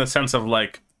 especially in the sense of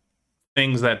like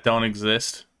things that don't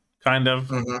exist, kind of.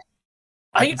 Mhm.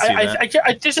 I can see that.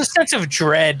 I there's a sense of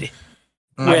dread.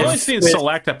 Mhm. I've with- only seen with-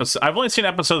 select episodes. I've only seen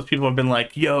episodes people have been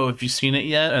like, "Yo, have you seen it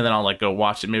yet?" And then I'll like go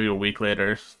watch it maybe a week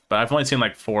later. But I've only seen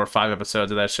like 4 or 5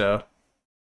 episodes of that show.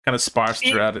 Kind of sparse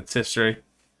throughout its history.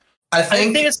 I I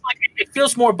think think it's like it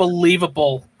feels more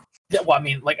believable. Well, I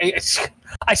mean, like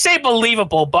I say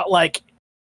believable, but like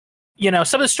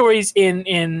some of the stories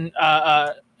in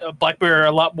Black Mirror are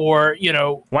a lot more.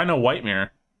 Why no White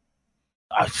Mirror?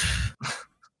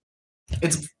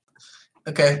 it's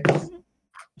okay.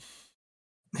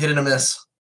 Hit and a miss.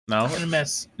 No, Hit and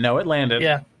miss. no, it landed.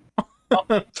 Yeah.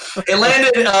 It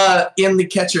landed in the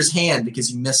catcher's hand because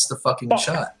he missed the fucking Fuck.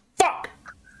 shot. Fuck.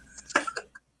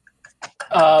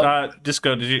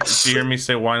 Disco, did you hear me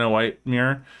say why no White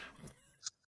Mirror?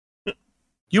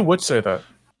 You would say that.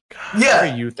 Yeah,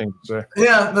 What do you think, sir?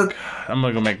 yeah. I'm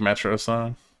gonna go make Metro a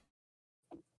song.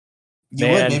 You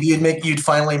Man. would. Maybe you'd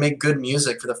finally make good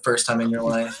music for the first time in your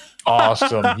life.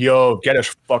 Awesome. Yo, get his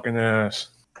fucking ass.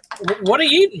 What are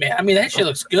you eating, man? I mean, that shit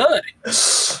looks good.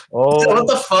 Oh, What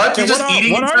the fuck? You're just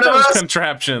eating in what front are of those us?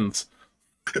 contraptions?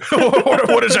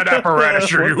 what is that apparatus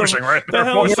you're What the- using right the there?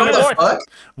 hell is What that? the fuck? What?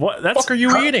 What the fuck are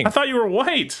you eating? I thought you were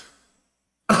white.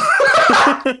 He's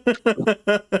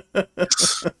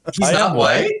I not am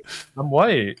white. I'm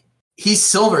white. He's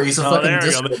silver. He's a Oh, fucking there we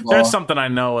disco go. ball. There's something I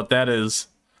know what that is.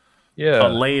 A Yeah.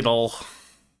 ladle.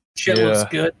 Shit Yeah. looks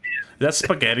good. That's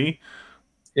spaghetti.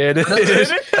 Yeah, it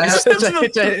is.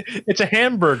 It's a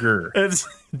hamburger. It's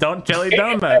don't jelly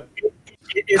donut.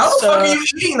 How the fuck are you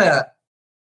eating that?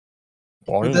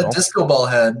 Well, With you that know, disco ball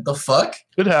head. The fuck?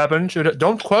 it happens.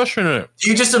 Don't question it. Do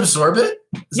you just absorb it?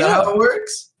 Is that how it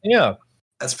works? Yeah.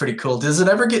 That's pretty cool. Does it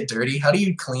ever get dirty? How do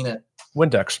you clean it?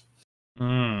 Windex.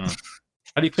 Mm.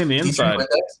 How do you clean the Do you drink inside?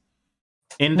 Windex?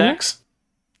 Index?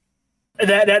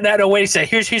 No, wait a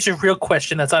second. Here's a real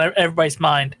question that's on everybody's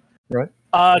mind. Right.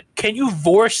 Can you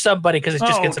vor somebody because it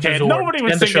just gets okay. absorbed? Nobody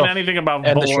was End the thinking show. anything about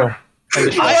End the vor. show. End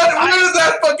the show. Where does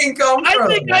that fucking come I from?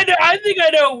 think I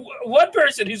know one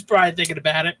person who's probably thinking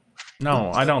about it.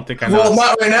 No, I don't think I know. Well,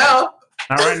 not right now.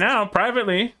 Not right now,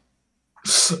 privately.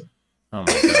 Oh my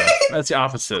god. That's the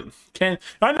opposite.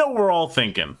 I know what we're all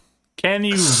thinking. Can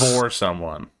you vor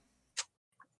someone?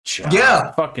 John.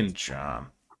 Yeah. Fucking John.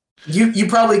 You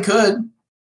probably could.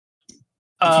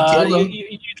 killed him.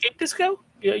 You take Disco?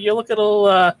 You look at a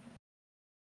little.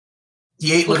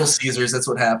 He ate Little Caesars. That's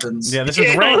what happens. Yeah, this Yeah,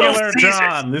 is Little regular Caesars.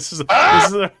 John. This is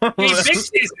He's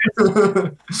Big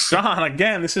Caesar. John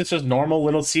again. This is just normal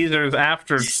Little Caesars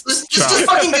after just John.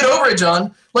 fucking get over it,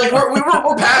 John. Like we're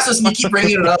past this, and you keep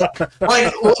bringing it up.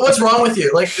 Like, what's wrong with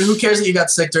you? Like, who cares that you got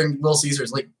sick during Little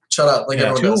Caesars? Like, shut up. Like Yeah,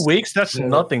 everyone 2 does. weeks? That's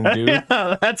nothing, dude.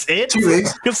 Yeah, that's it. 2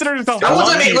 weeks. Consider yourself How much I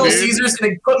lucky, made Little dude. Caesars,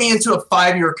 and it put me into a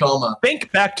 5-year coma. Think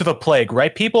back to the plague,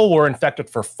 right? People were infected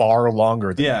for far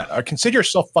longer than Yeah. that. Consider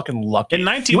yourself fucking lucky. In You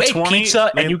ate 1920,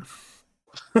 pizza and you...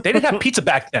 They didn't have pizza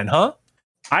back then, huh?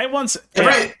 I once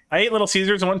Right. I ate Little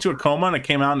Caesars and went to a coma, and it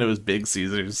came out and it was Big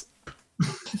Caesars.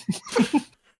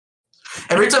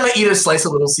 Every time I eat a slice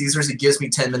of Little Caesars, it gives me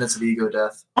 10 minutes of ego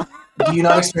death. Do you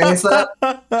not experience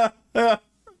that?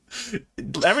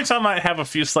 Every time I have a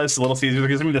few slices of Little Caesars, it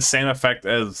gives me the same effect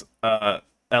as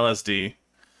LSD.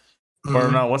 Or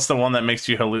Mhm. no, what's the one that makes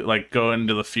you go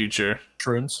into the future?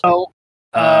 Shrooms. Oh,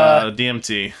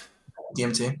 DMT.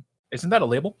 DMT. Isn't that a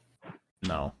label?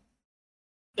 No.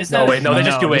 is No, that wait, no, they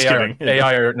just do just AI. kidding.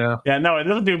 AI art now. Yeah, no, it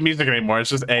doesn't do music anymore. It's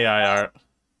just AI art.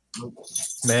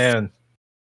 Man.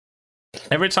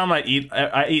 Every time I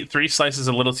eat 3 slices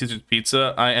of Little Caesars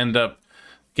pizza, I end up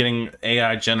getting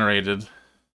AI generated.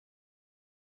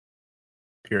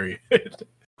 Period.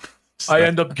 I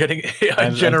end up getting AI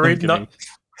generated. I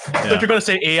thought you're going to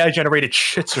say AI generated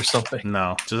shits or something.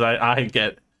 No, just I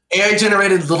get AI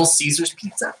generated Little Caesars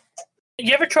pizza.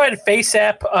 You ever tried to face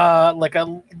app like a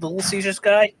Little Caesars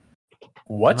guy?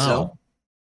 What? No.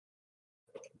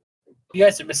 You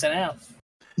guys are missing out.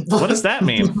 What does that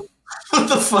mean? What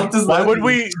the fuck does Why that would mean?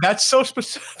 we? That's so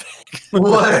specific.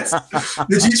 What?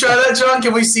 Did you try that, John?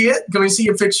 Can we see it? Can we see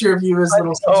a picture of you as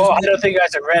Little Caesars? Oh, I don't think you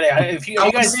guys are ready. If I you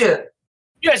want to guys, see it.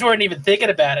 you guys weren't even thinking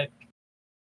about it.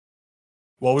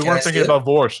 Well, we Can I weren't see thinking it? about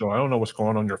Vor, so I don't know what's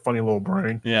going on in your funny little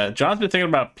brain. Yeah, John's been thinking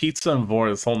about pizza and vor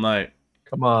this whole night.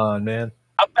 Come on, man.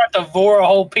 I'm about to vor a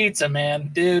whole pizza, man,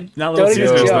 dude. Not Little Don't even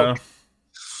Caesars joke.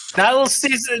 though. Not Little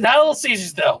Caesars. Not Little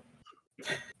Caesars though.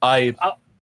 I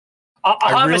I'll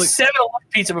have really- a 7-Eleven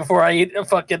pizza before I eat a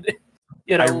fucking.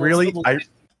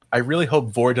 I really hope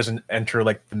Vor doesn't enter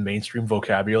like the mainstream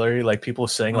vocabulary. Like people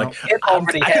saying, like It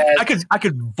already has. I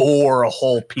could vor a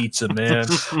whole pizza, man.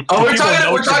 Oh, we're People know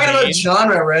talking what you about mean.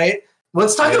 genre, right?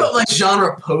 Let's talk about like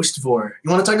genre post-vor.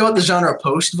 You want to talk about the genre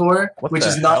post-vor, What which the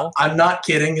is not, hell? I'm not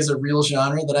kidding, is a real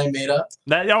genre that I made up.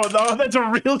 That's a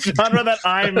real genre that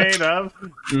I made up.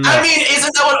 No. I mean,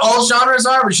 isn't that what all genres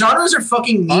are? Genres are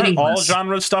fucking Aren't meaningless. all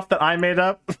genre stuff that I made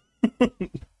up?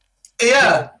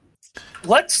 Yeah.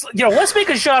 let's make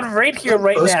a genre right here,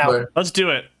 right now. Postboy. Let's do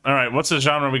it. All right. What's a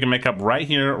genre we can make up right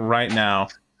here, right now?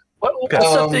 What's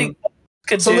something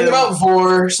could Something do? about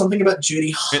Vor, something about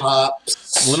Judy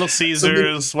Hopps. Little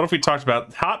Caesars. What if we talked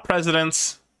about hot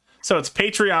presidents? So it's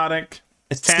patriotic,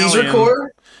 Italian. Caesar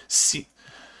Core?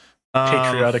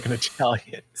 Patriotic and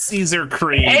Italian. Caesar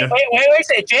Creed. Hey,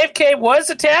 wait! JFK was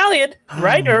Italian,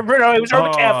 right? Or no, he was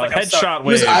Roman Catholic. I'm sorry. Headshot He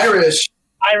was wave. Irish.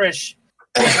 Irish.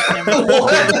 What?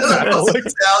 That was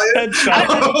Italian?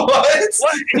 Headshot.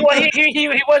 What? Well,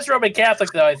 he was Roman Catholic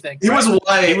though, I think. He was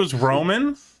white. He was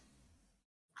Roman.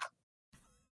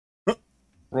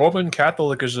 Roman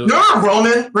Catholic is a. Remember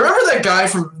Roman? Remember that guy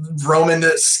from Roman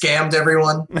that scammed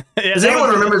everyone? Yeah, Does that anyone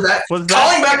was- remember that? was that-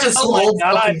 Calling back to some Oh my old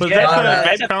God, fucking Was Yeah, that guy. the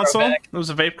that's vape a console? throwback. It was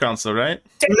a vape console, right?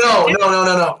 No.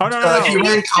 Oh, no. He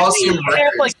ran Coliseum Didn't he have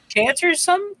Records. like cancer or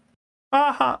something?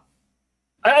 Uh-huh.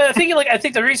 I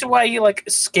think the reason why he like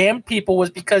scammed people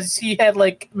was because he had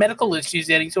like medical issues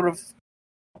and he sort of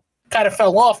kind of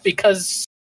fell off because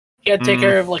he had to take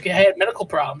care of like he had medical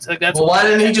problems. Like that's Well, why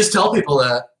didn't he just tell people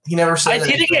that? He never said I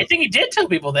anything. think he did tell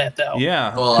people that though.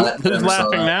 Yeah. Well, I Who's never saw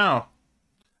laughing that. now?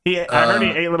 I heard he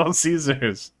ate Little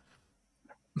Caesars.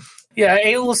 Yeah,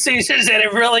 ate Little Caesars and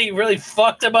it really, really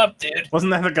fucked him up, dude. Wasn't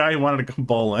that the guy who wanted to go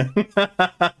bowling?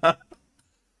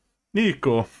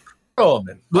 Nico.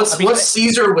 Roman. What's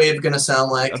Caesar Wave gonna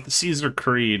sound like? The Caesar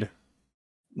Creed.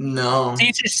 No.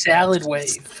 Caesar salad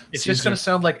wave. It's just gonna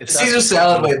sound like it's Caesar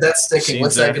Salad Wave, that's sticking.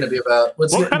 What's that Caesar. gonna be about?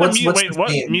 What's What kind of what's wait, the what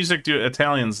theme? music do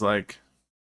Italians like?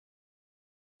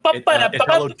 It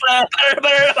followed-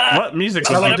 What music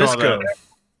I would like you call disco.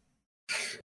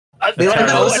 that? They like to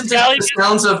Italian. listen to the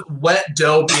sounds of wet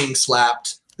dough being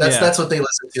slapped. Yeah. That's what they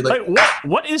listen to. Like, Like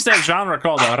what is that genre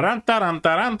called?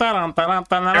 Tarantella.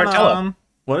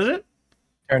 What is it?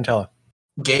 Tarantella.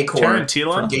 gay core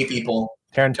Tarantella? for gay people.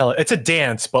 Tarantella. It's a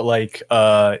dance, but like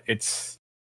it's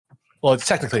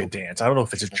technically a dance. I don't know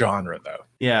if it's a genre though.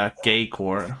 Yeah, gay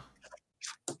core.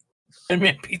 And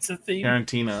man, pizza theme.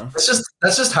 Tarantino.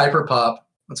 That's just hyper pop.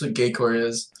 That's what gay core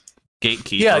is.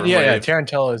 Gatekeeper. Yeah. Wave.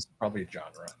 Tarantella is probably a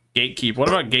genre. Gatekeep. What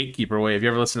about Gatekeeper Wave? You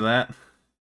ever listen to that?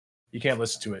 You can't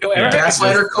listen to it. Yo, Eric-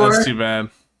 Gaslighter core. That's too bad.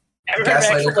 I remember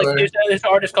Gaslighter actually core. like there's an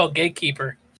artist called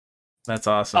Gatekeeper. That's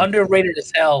awesome. Underrated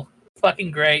as hell.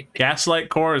 Fucking great. Gaslight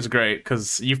Core is great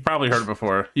because you've probably heard it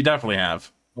before. You definitely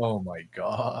have. Oh my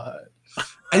god.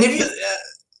 And if you,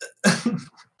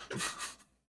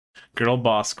 Girl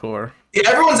Boss Core. yeah,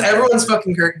 everyone's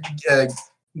fucking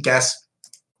gas.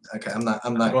 Okay, I'm not.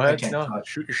 Go I ahead. can't No, talk.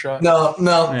 shoot your shot. No,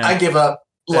 Yeah. I give up.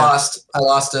 Yeah. Lost. I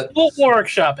lost it. We'll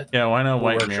workshop it. Yeah, why not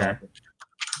White Workshop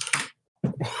Mirror?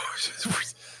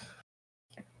 it.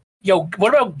 Yo,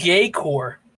 what about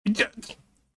gaycore?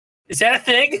 Is that a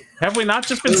thing? Have we not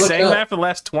just been Look saying up. that for the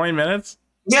last 20 minutes?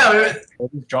 Yeah, All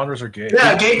these genres are gay.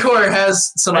 yeah. Gay core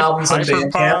has some albums on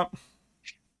Bandcamp. Hyperpop,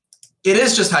 It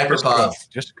is just hyper Just go. pop.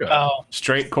 Just go. Oh,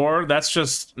 straight core, that's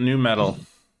just new metal.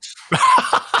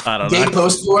 I don't Gay know.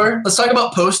 post war. Let's talk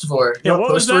about post war. Yeah,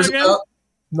 what was that again?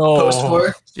 No. Post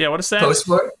war. Yeah, what is that? Post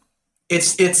war.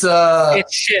 It's it's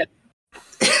shit.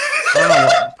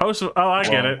 Post. Oh, I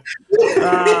get it. But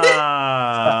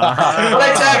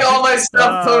I tag all my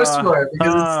stuff post war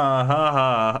because it's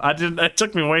I didn't. It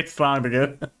took me way too long to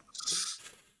get.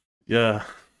 It.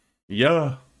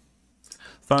 Yeah.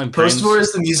 Fine. post war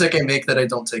is the music I make that I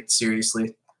don't take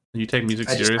seriously. You take music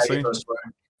I just tag seriously? it post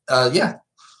war. Yeah.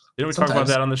 Didn't we talk about sometimes.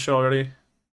 that on the show already?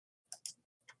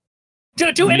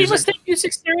 Do any of us Music? take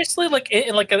music seriously? Like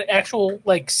in like an actual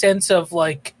like sense of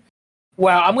like,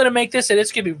 wow, I'm gonna make this and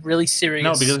it's gonna be really serious.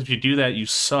 No, because if you do that, you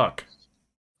suck.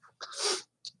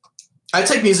 I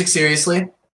take music seriously.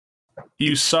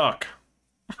 You suck.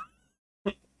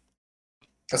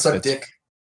 I suck It's- dick.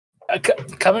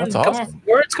 coming, That's coming awesome.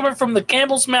 words coming from the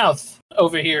Campbell's mouth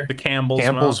over here. The Campbell's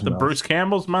Campbell's mouth. The mouth. Bruce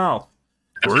Campbell's mouth.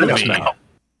 Bruce Groovy. mouth.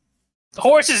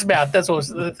 Horse's mouth. That's what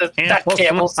was not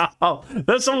Campbell's. mouth.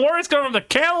 There's some words coming from the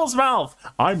Campbell's mouth.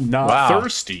 I'm not Wow.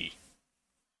 thirsty.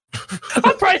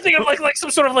 I'm probably thinking of like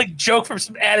some sort of like joke from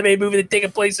some anime movie that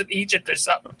taking place in Egypt or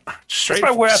something. Straight,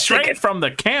 probably where I'm straight thinking. from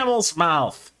the camel's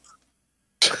mouth.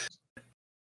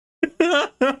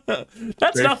 That's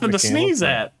Straight nothing from to the sneeze camel's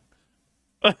at.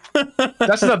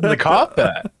 That's nothing to cop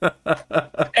at.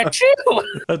 Achoo!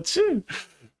 Achoo.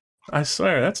 I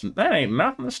swear, that ain't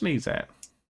nothing to sneeze at.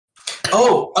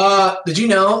 Oh, did you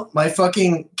know my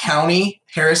fucking county,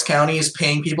 Harris County, is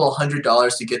paying people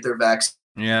 $100 to get their vaccine?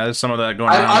 Yeah, there's some of that going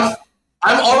on.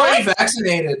 I'm already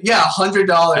vaccinated. Yeah, $100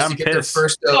 I'm to get their pissed.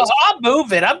 first Oh, dose. I'll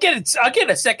move it. I'm getting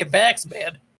a second vax,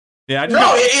 man. Yeah,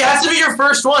 No, it has to be your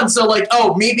first one. So, like,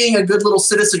 me being a good little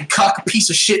citizen cuck piece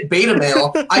of shit beta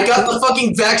male, I got the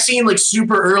fucking vaccine, like,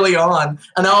 super early on,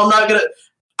 and now I'm not gonna...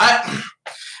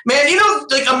 Man,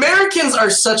 like, Americans are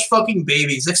such fucking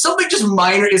babies. If something just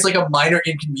minor is, like, a minor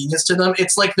inconvenience to them,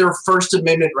 it's like their First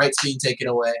Amendment rights being taken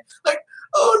away. Like,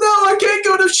 oh no, I can't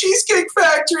go to Cheesecake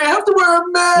Factory. I have to wear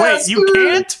a mask. Wait, you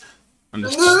can't?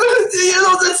 That's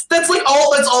like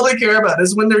that's all they care about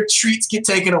is when their treats get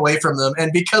taken away from them,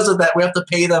 and because of that, we have to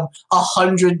pay them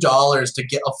 $100 to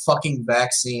get a fucking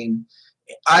vaccine.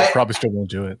 I probably still won't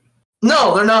do it.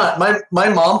 No, they're not. My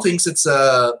mom thinks it's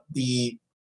the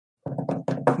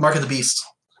mark of the beast.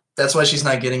 That's why she's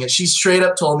not getting it. She straight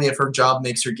up told me if her job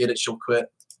makes her get it, she'll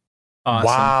quit. Awesome.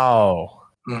 Wow.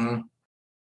 Mm-hmm.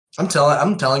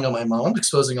 I'm telling on my mom. I'm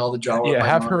exposing all the drama. Yeah,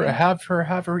 have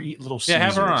her eat Little Caesars. Yeah,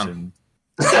 have her on.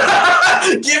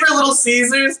 Give her Little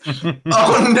Caesars.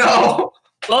 Oh no,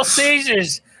 Little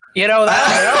Caesars. You know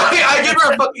that. I give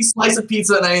her a fucking slice of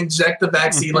pizza and I inject the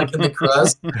vaccine like in the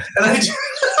crust, and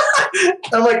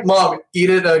I'm like, Mom, eat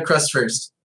it crust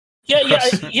first.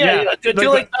 Yeah.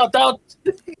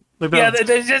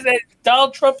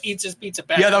 Donald Trump eats his pizza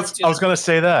back. Yeah, I was gonna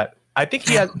say that. I think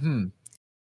he had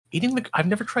eating. I've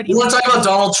never tried. You want to talk about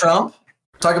Donald Trump?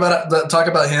 Talk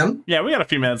about him. Yeah, we got a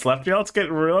few minutes left. Yeah, let's get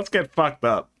fucked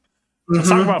up.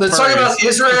 Mm-hmm. Let's talk about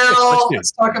Israel.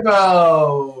 Let's talk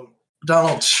about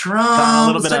Donald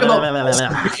Trump. Let's talk about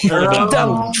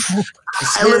Donald Trump.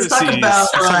 Let's talk about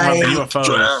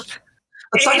UFOs.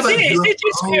 Is it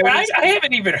just fair? I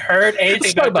haven't even heard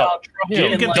anything about Donald Trump. You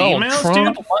don't get the emails,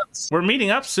 dude? Months. We're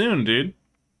meeting up soon, dude.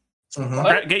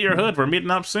 Mm-hmm. Get your hood. We're meeting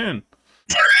up soon.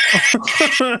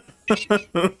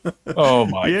 Oh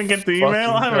my! You didn't get the email?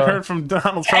 I haven't heard from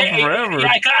Donald Trump forever.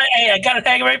 I got it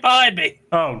hanging right behind me.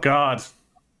 Oh God!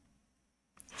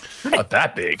 Not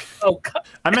that big. Oh God!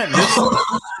 I meant this.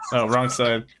 Oh, wrong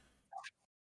side.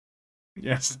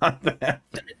 Yes, not that.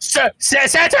 Satire.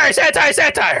 Satire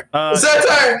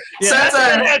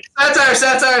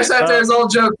is all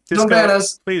joke. Don't ban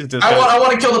us. Please, I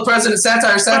want to kill the president.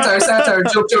 Satire.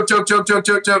 Joke.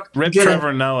 Rip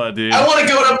Trevor Noah, dude. I want to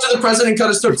go up to the president and cut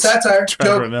his throat. Satire.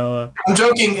 Trevor Joke. Noah. I'm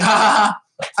joking. Ha ha ha.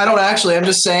 I don't actually. I'm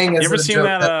just saying. You ever seen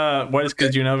that Whitest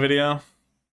Kids You Know video?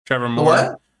 Trevor Moore.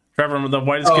 What? Trevor, the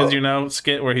Whitest Kids You Know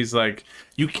skit where he's like,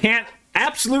 you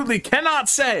absolutely cannot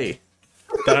say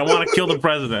that I want to kill the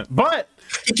president, but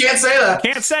you can't say that.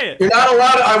 Can't say it. You're not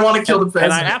allowed to. I want to kill the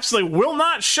president. And I absolutely will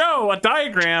not show a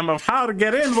diagram of how to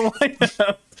get in the White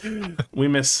House. We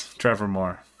miss Trevor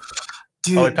Moore.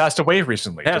 Dude, he passed away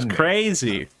recently. That's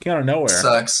crazy. Came out of nowhere.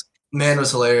 Sucks. Man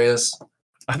was hilarious.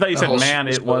 I thought you said man.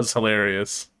 It was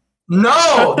hilarious.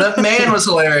 No, that man was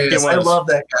hilarious. I love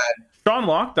that guy. Sean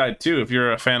Locke died too. If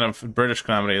you're a fan of British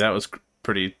comedy, that was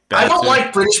pretty bad. I don't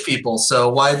like British people, so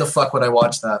why the fuck would I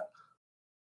watch that?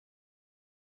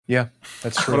 Yeah,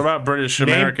 that's true. What about British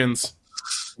Americans?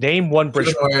 Name one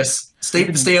British.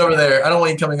 Stay over there. I don't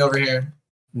want you coming over here.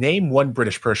 Name one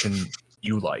British person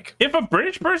you like. If a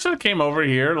British person came over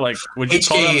here, like, would you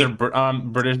call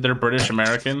them British? They're British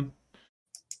American.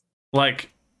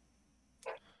 Like,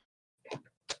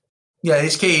 yeah,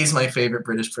 HKE is my favorite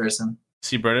British person. Is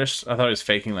he British? I thought he was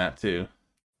faking that too.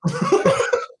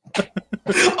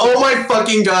 Oh my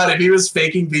fucking god! If he was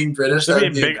faking being British,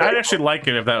 that'd be big. I'd actually like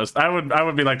it if that was. I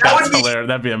would be like, that's hilarious.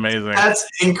 That'd be amazing. That's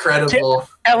incredible.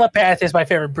 Telepath is my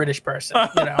favorite British person.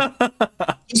 You know,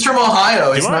 he's from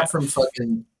Ohio. He's not from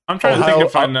fucking. I'm trying to think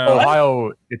if I know.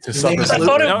 Ohio. It's a suburb.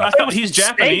 I thought he's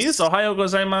Japanese. Ohio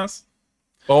gozaimasu.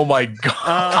 Oh my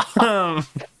god!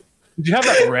 Did you have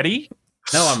that ready?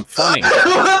 No, I'm funny.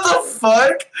 What the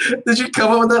fuck? Did you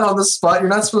come up with that on the spot? You're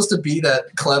not supposed to be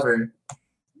that clever.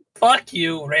 Fuck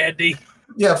you, Randy.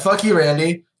 Yeah, fuck you,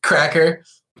 Randy. Cracker.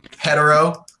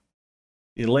 Hetero.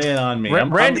 You lay it on me.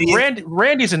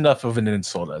 Randy's enough of an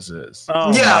insult as is.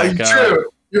 Oh yeah, true.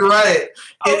 You're right.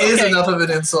 It is enough of an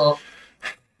insult.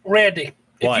 Randy,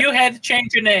 if you had to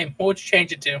change your name, what would you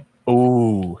change it to?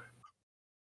 Ooh.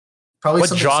 Probably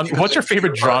what's your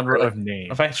favorite genre of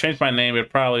name? If I changed my name, it'd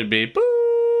probably be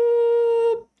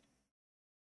boop.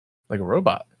 Like a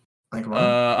robot. I don't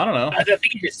know. I think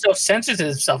he just so sensitive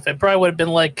himself. It probably would have been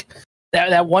like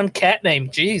that one cat name.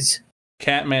 Jeez.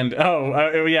 Catman.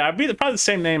 Oh, yeah. I'd be probably the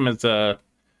same name as who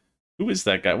is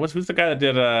that guy? Who's the guy that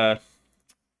did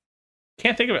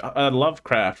can't think of it.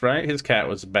 Lovecraft, right? His cat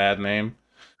was a bad name.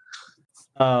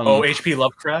 H.P.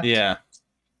 Lovecraft? Yeah.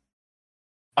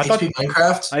 I thought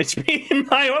Minecraft? H.P.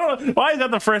 Minecraft. Why is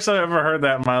that the first time I've ever heard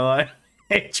that in my life?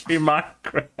 H.P.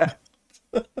 Minecraft.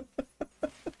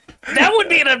 That would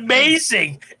be an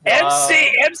amazing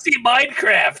MC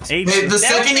Minecraft. Hey, the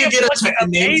second you get a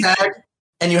name tag,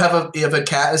 and you have a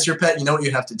cat as your pet, you know what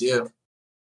you have to do.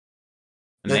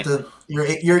 You have to,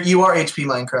 you are HP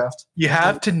Minecraft. You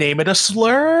have to name it a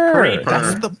slur. Creeper.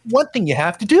 That's the one thing you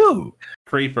have to do.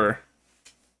 Creeper.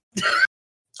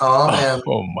 Oh man.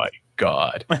 Oh my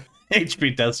god.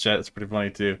 HP Death Chat is pretty funny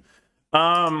too.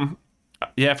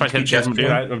 Yeah, if I could Death change my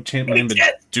dude, I would change my name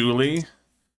to Dooley.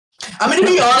 I mean, to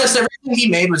be honest, everything he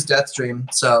made was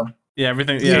Deathstream. So Yeah,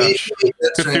 everything. he Yeah, made Deathstream.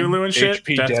 Cthulhu and shit.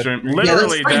 HP Deathstream. Deathstream.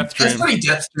 Literally That's Deathstream. pretty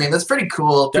Deathstream. That's pretty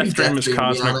cool. Pretty Deathstream is to be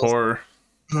cosmic honest. horror.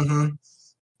 Mm-hmm.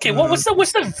 Okay, what's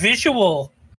the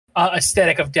visual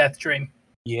aesthetic of Deathstream?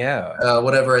 Yeah.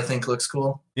 Whatever I think looks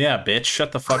cool. Yeah, bitch,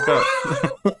 shut the fuck up.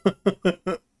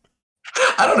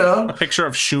 I don't know. A picture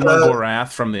of Shuma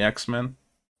Gorath from the X-Men.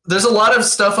 There's a lot of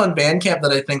stuff on Bandcamp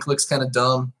that I think looks kind of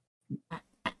dumb.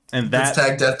 And That's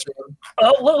that tagged Deathstream.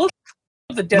 Look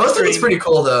at the Deathstream. Most of it's pretty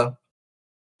cool though.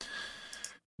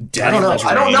 Death I don't know. was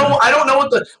I don't rain. know. I don't know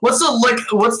what's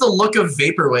the look of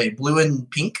Vaporwave? Blue and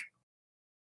pink.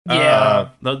 Yeah.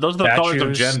 Those are the colors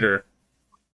of Statues. gender.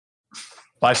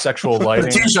 Bisexual The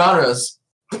lighting. two genres,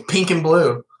 pink and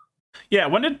blue. Yeah,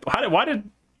 why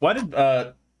did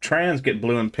trans get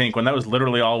blue and pink when that was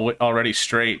literally already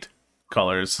straight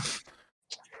colors?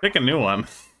 Pick a new one.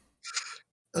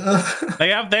 They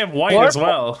have white What? as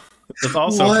well. It's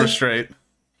also What? for straight.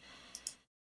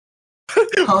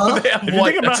 Huh? They have If you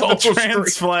white, think about that's it, the also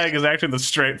trans straight. flag is actually the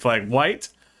straight flag, white,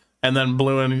 and then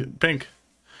blue and pink.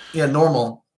 Yeah,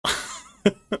 normal.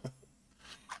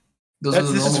 Those are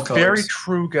the This is normal very colors.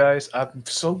 true, guys. I'm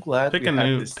so glad Pick we a had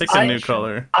new this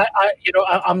color.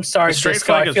 I'm sorry, The straight Disco,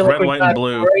 flag I is feel red, like we white, and got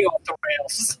blue. way off the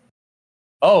rails.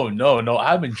 Oh no,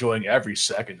 I'm enjoying every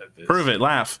second of this. Prove it.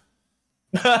 Laugh.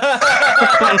 Can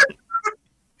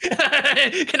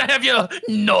I have your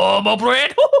normal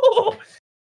bread?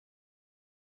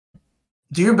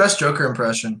 Do your best Joker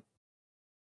impression.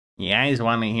 You guys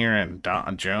want to hear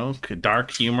a joke? A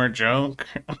dark humor joke?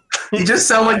 You just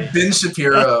sound like Ben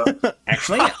Shapiro.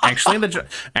 Actually, I'm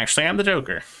the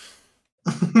Joker.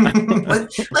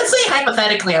 Let's say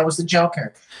hypothetically I was the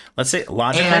Joker, Let's say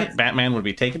logically, And- Batman would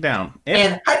be taken down. If-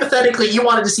 and hypothetically you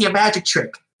wanted to see a magic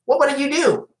trick. What would you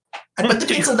do? I put the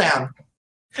pencil down.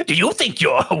 Do you think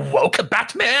you're woke,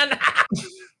 Batman?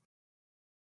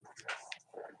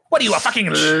 What are you, a fucking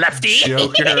lefty?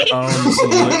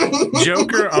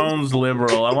 Joker owns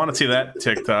liberal. I want to see that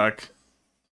TikTok.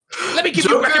 Let me give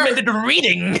Joker- you recommended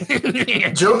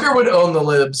reading. Joker would own the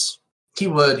libs. He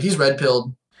would. He's red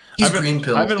pilled. He's I've been- green I've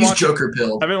pilled. been He's watching- Joker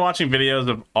pilled. I've been watching videos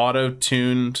of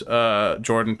auto-tuned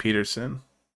Jordan Peterson.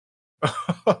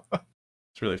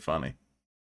 It's really funny.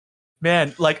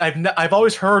 Man, like I've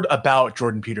always heard about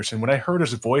Jordan Peterson. When I heard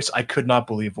his voice, I could not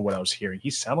believe what I was hearing. He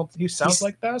sounds He's-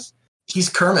 like this. He's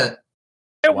Kermit.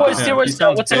 There was Wow. there He was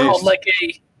sounds what's it called?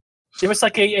 based. There was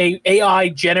like a AI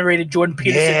generated Jordan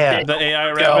Peterson. Yeah. thing. The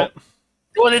AI rabbit.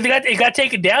 Well, it got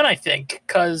taken down, I think,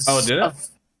 because Oh, did it? of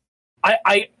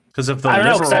I Because of the I don't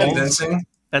know, 'cause I- liberals. Convincing.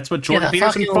 That's what Jordan the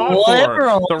Peterson fucking fought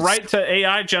liberals. for. The right to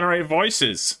AI generate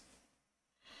voices.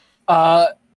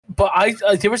 but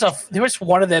there was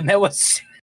one of them that was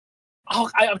I'm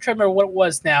trying to remember what it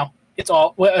was now. It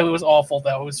was awful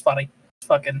though. It was funny.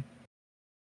 Fucking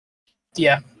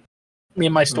yeah. Me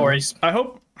and my stories. I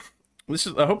hope this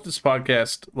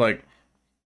podcast, like,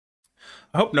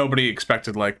 I hope nobody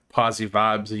expected like posy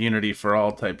vibes, a unity for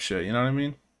all type shit. You know what I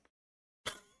mean?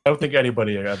 I don't think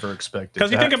anybody ever expected.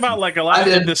 Because you that. think about like a lot I of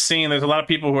did. this scene, there's a lot of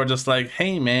people who are just like,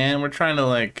 "Hey man, we're trying to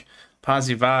like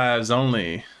posy vibes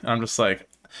only." I'm just like,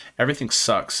 everything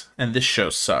sucks, and this show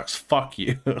sucks. Fuck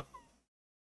you.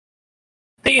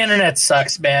 The internet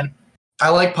sucks, man. I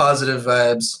like positive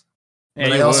vibes, Yeah,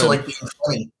 but I you also would. like being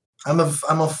funny. I'm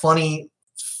a funny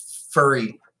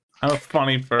furry. I'm a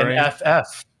funny an furry.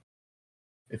 FF,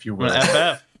 if you I'm will. an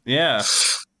FF. Yeah.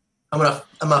 I'm a.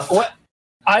 What?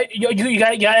 You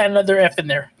got another F in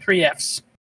there. 3 Fs.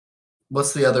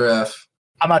 What's the other F?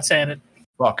 I'm not saying it.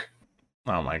 Fuck.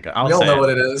 Oh my god. We I'll all say know it. what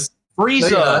it is.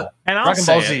 Frieza. Yeah. And I'll Dragon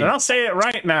say Ball it. Z. And I'll say it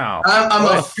right now. I'm a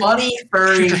Well, funny Shoot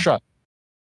furry. your shot.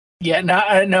 Yeah, no.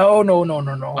 I'm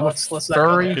Let's a not go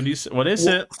furry. there. Could you? What is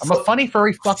it? I'm a funny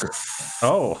furry fucker.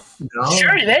 Oh, No.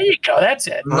 Sure, there you go. That's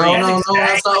it. No, That's no, no,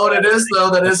 that's not what it is,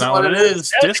 though. That that's isn't not what it is.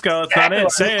 is. Disco. It's not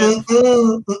it. Say it.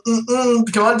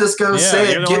 Come on, Disco, Yeah,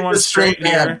 say you're it. the only Get one the stream straight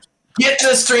here. banned. Get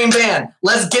the stream banned.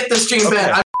 Let's get the stream Okay.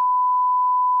 banned.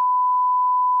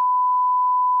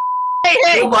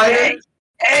 Hey, Joe Biden.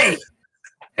 hey.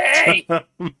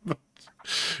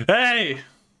 Hey.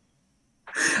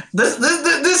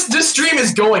 This stream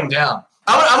is going down.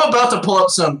 I'm about to pull up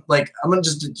some, like, I'm gonna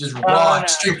just raw no.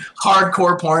 extreme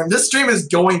hardcore porn. This stream is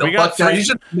going the We got fuck down. three- You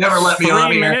should never let me 3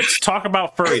 on here. minutes. Talk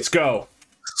about furries. Go.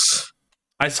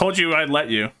 I told you I'd let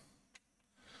you.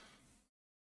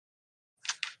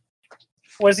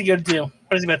 What is he going to do?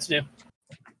 What is he about to do?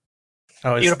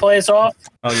 Oh, You going to play us off?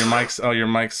 your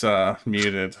mic's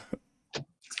muted.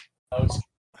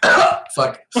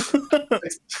 Fuck.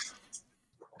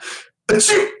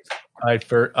 I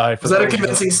forgot. Was that a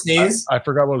convincing sneeze? I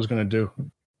forgot what I was gonna do.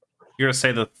 You're gonna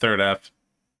say the third F.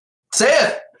 Say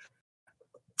it.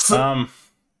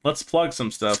 Let's plug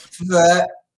some stuff. That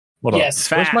Hold on. Yes.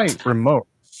 Where's my remote?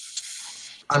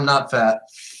 I'm not fat.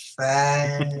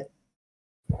 Fat.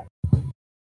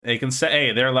 They can say,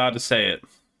 hey, they're allowed to say it.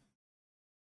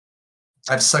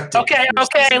 I've sucked it. Okay.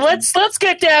 Let's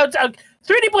get down.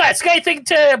 3D Blast. Got anything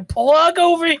to plug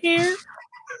over here?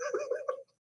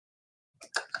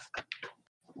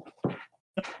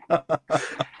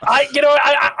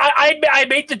 I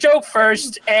made the joke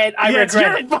first, and I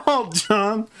regret it. It's your fault,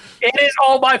 John. It is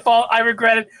all my fault. I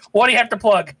regret it. What do you have to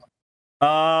plug?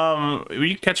 You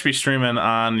can catch me streaming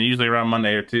on usually around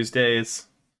Monday or Tuesdays.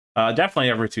 Definitely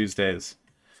every Tuesdays.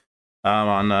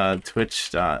 On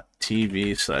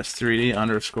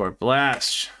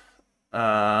twitch.tv/3D_blast.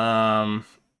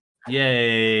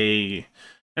 Yay.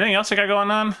 Anything else I got going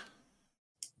on?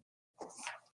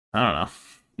 I don't know.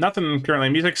 Nothing currently.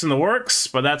 Music's in the works,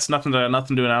 but that's nothing to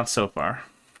announce so far.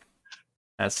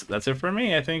 That's it for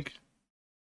me, I think.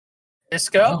 Let's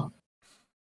go.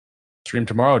 Stream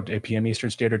tomorrow at 8 p.m. Eastern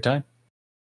Standard Time.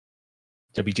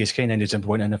 WTSK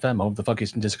 97.9 FM. Home of the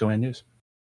fuckiest in disco and news.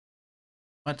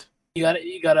 What? You got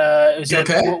to. Is that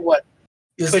okay? What?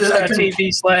 Is that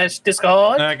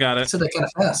Twitch.tv/discoholic? I got it. said that kind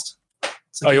of fast.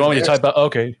 Oh, you want me to type out?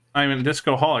 Okay. I'm in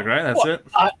Discoholic, right? That's it.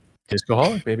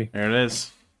 Discoholic, baby. There it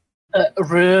is.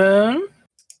 Room.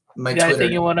 My You got Twitter.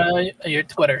 anything you want to? Your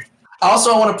Twitter.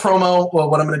 Also, I want to promo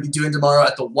what I'm going to be doing tomorrow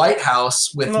at the White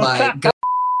House with my.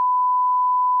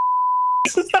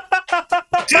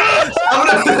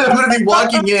 I'm gonna be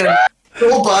walking in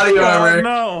full body armor Oh,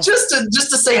 no. just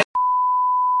to say.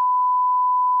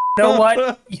 You know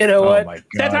what? You know Oh what? my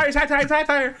god.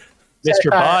 Satire.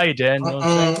 Mr.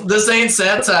 Biden. This ain't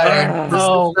satire. This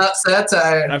Oh. is not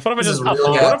satire. What if I This just is really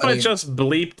what if I happening. just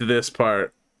bleeped this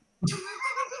part?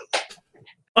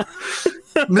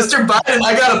 Mr. Biden,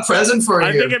 I got a present for you.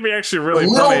 I think it'd be actually really A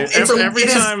little- funny. Every it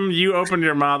is- time you open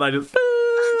your mouth, I just.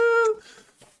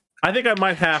 I think I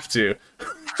might have to.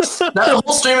 That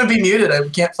whole stream would be muted. I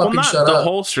can't Well, fucking not shut the up.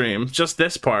 whole stream, just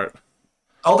this part.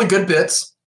 All the good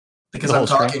bits, because The I'm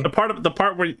whole stream? talking. The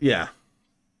part where yeah.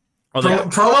 Oh,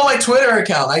 Promo my Twitter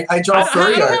account. I draw I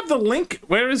furry don't art. have the link.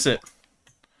 Where is it?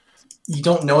 You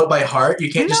don't know it by heart.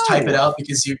 You can't just No. type it out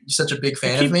because you're such a big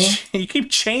fan of me. You keep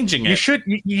changing You it.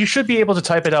 should be able to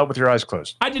type it out with your eyes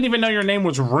closed. I didn't even know your name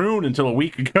was Rune until a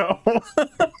week ago.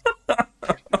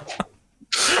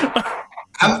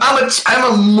 I'm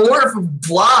a morph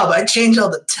blob. I change all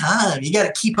the time. You got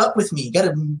to keep up with me. You got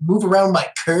to move around my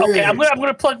curves. Okay, I'm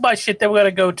gonna plug my shit. Then we're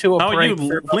gonna go to a Oh, break.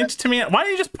 you linked to me. Why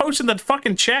didn't you just post in the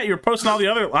fucking chat? You were posting all the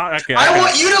other. Okay, I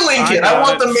want you to link it. I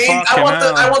want the main. I want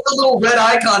the little red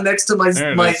icon next to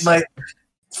There it my. is.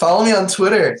 Follow me on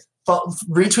Twitter.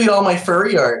 Retweet all my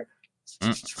furry art.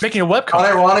 Making a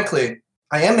webcomic. Unironically,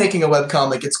 I am making a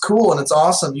webcomic. It's cool and it's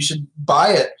awesome. You should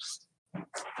buy it.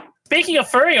 Speaking of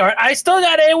furry art, I still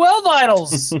got AOL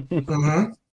vinyls.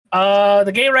 Hmm.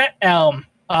 The Gay Rat Elm.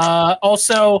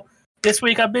 Also, this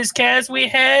week on BizCast, we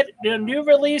had a new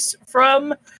release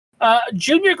from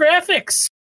Junior Graphics.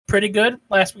 Pretty good.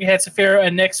 Last week we had Saphira,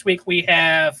 and next week we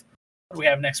have. What do we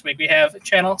have next week? We have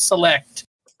Channel Select.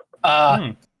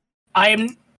 I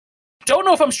don't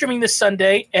know if I'm streaming this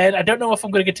Sunday, and I don't know if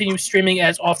I'm going to continue streaming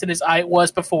as often as I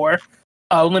was before,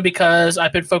 only because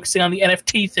I've been focusing on the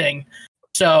NFT thing.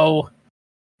 So,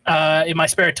 in my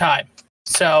spare time.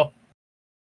 So,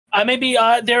 I may be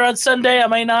there on Sunday. I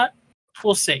may not.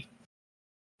 We'll see.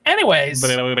 Anyways.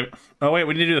 Oh, wait.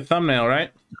 We need to do the thumbnail,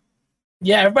 right?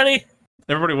 Yeah, everybody.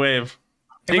 Everybody wave.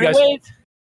 Everybody guys.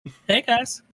 wave. Hey,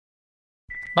 guys.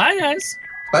 Bye, guys.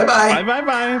 Bye-bye.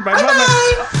 Bye.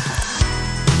 Bye-bye.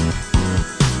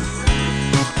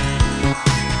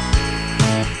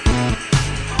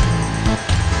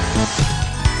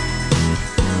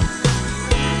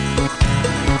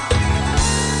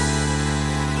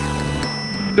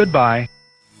 Goodbye.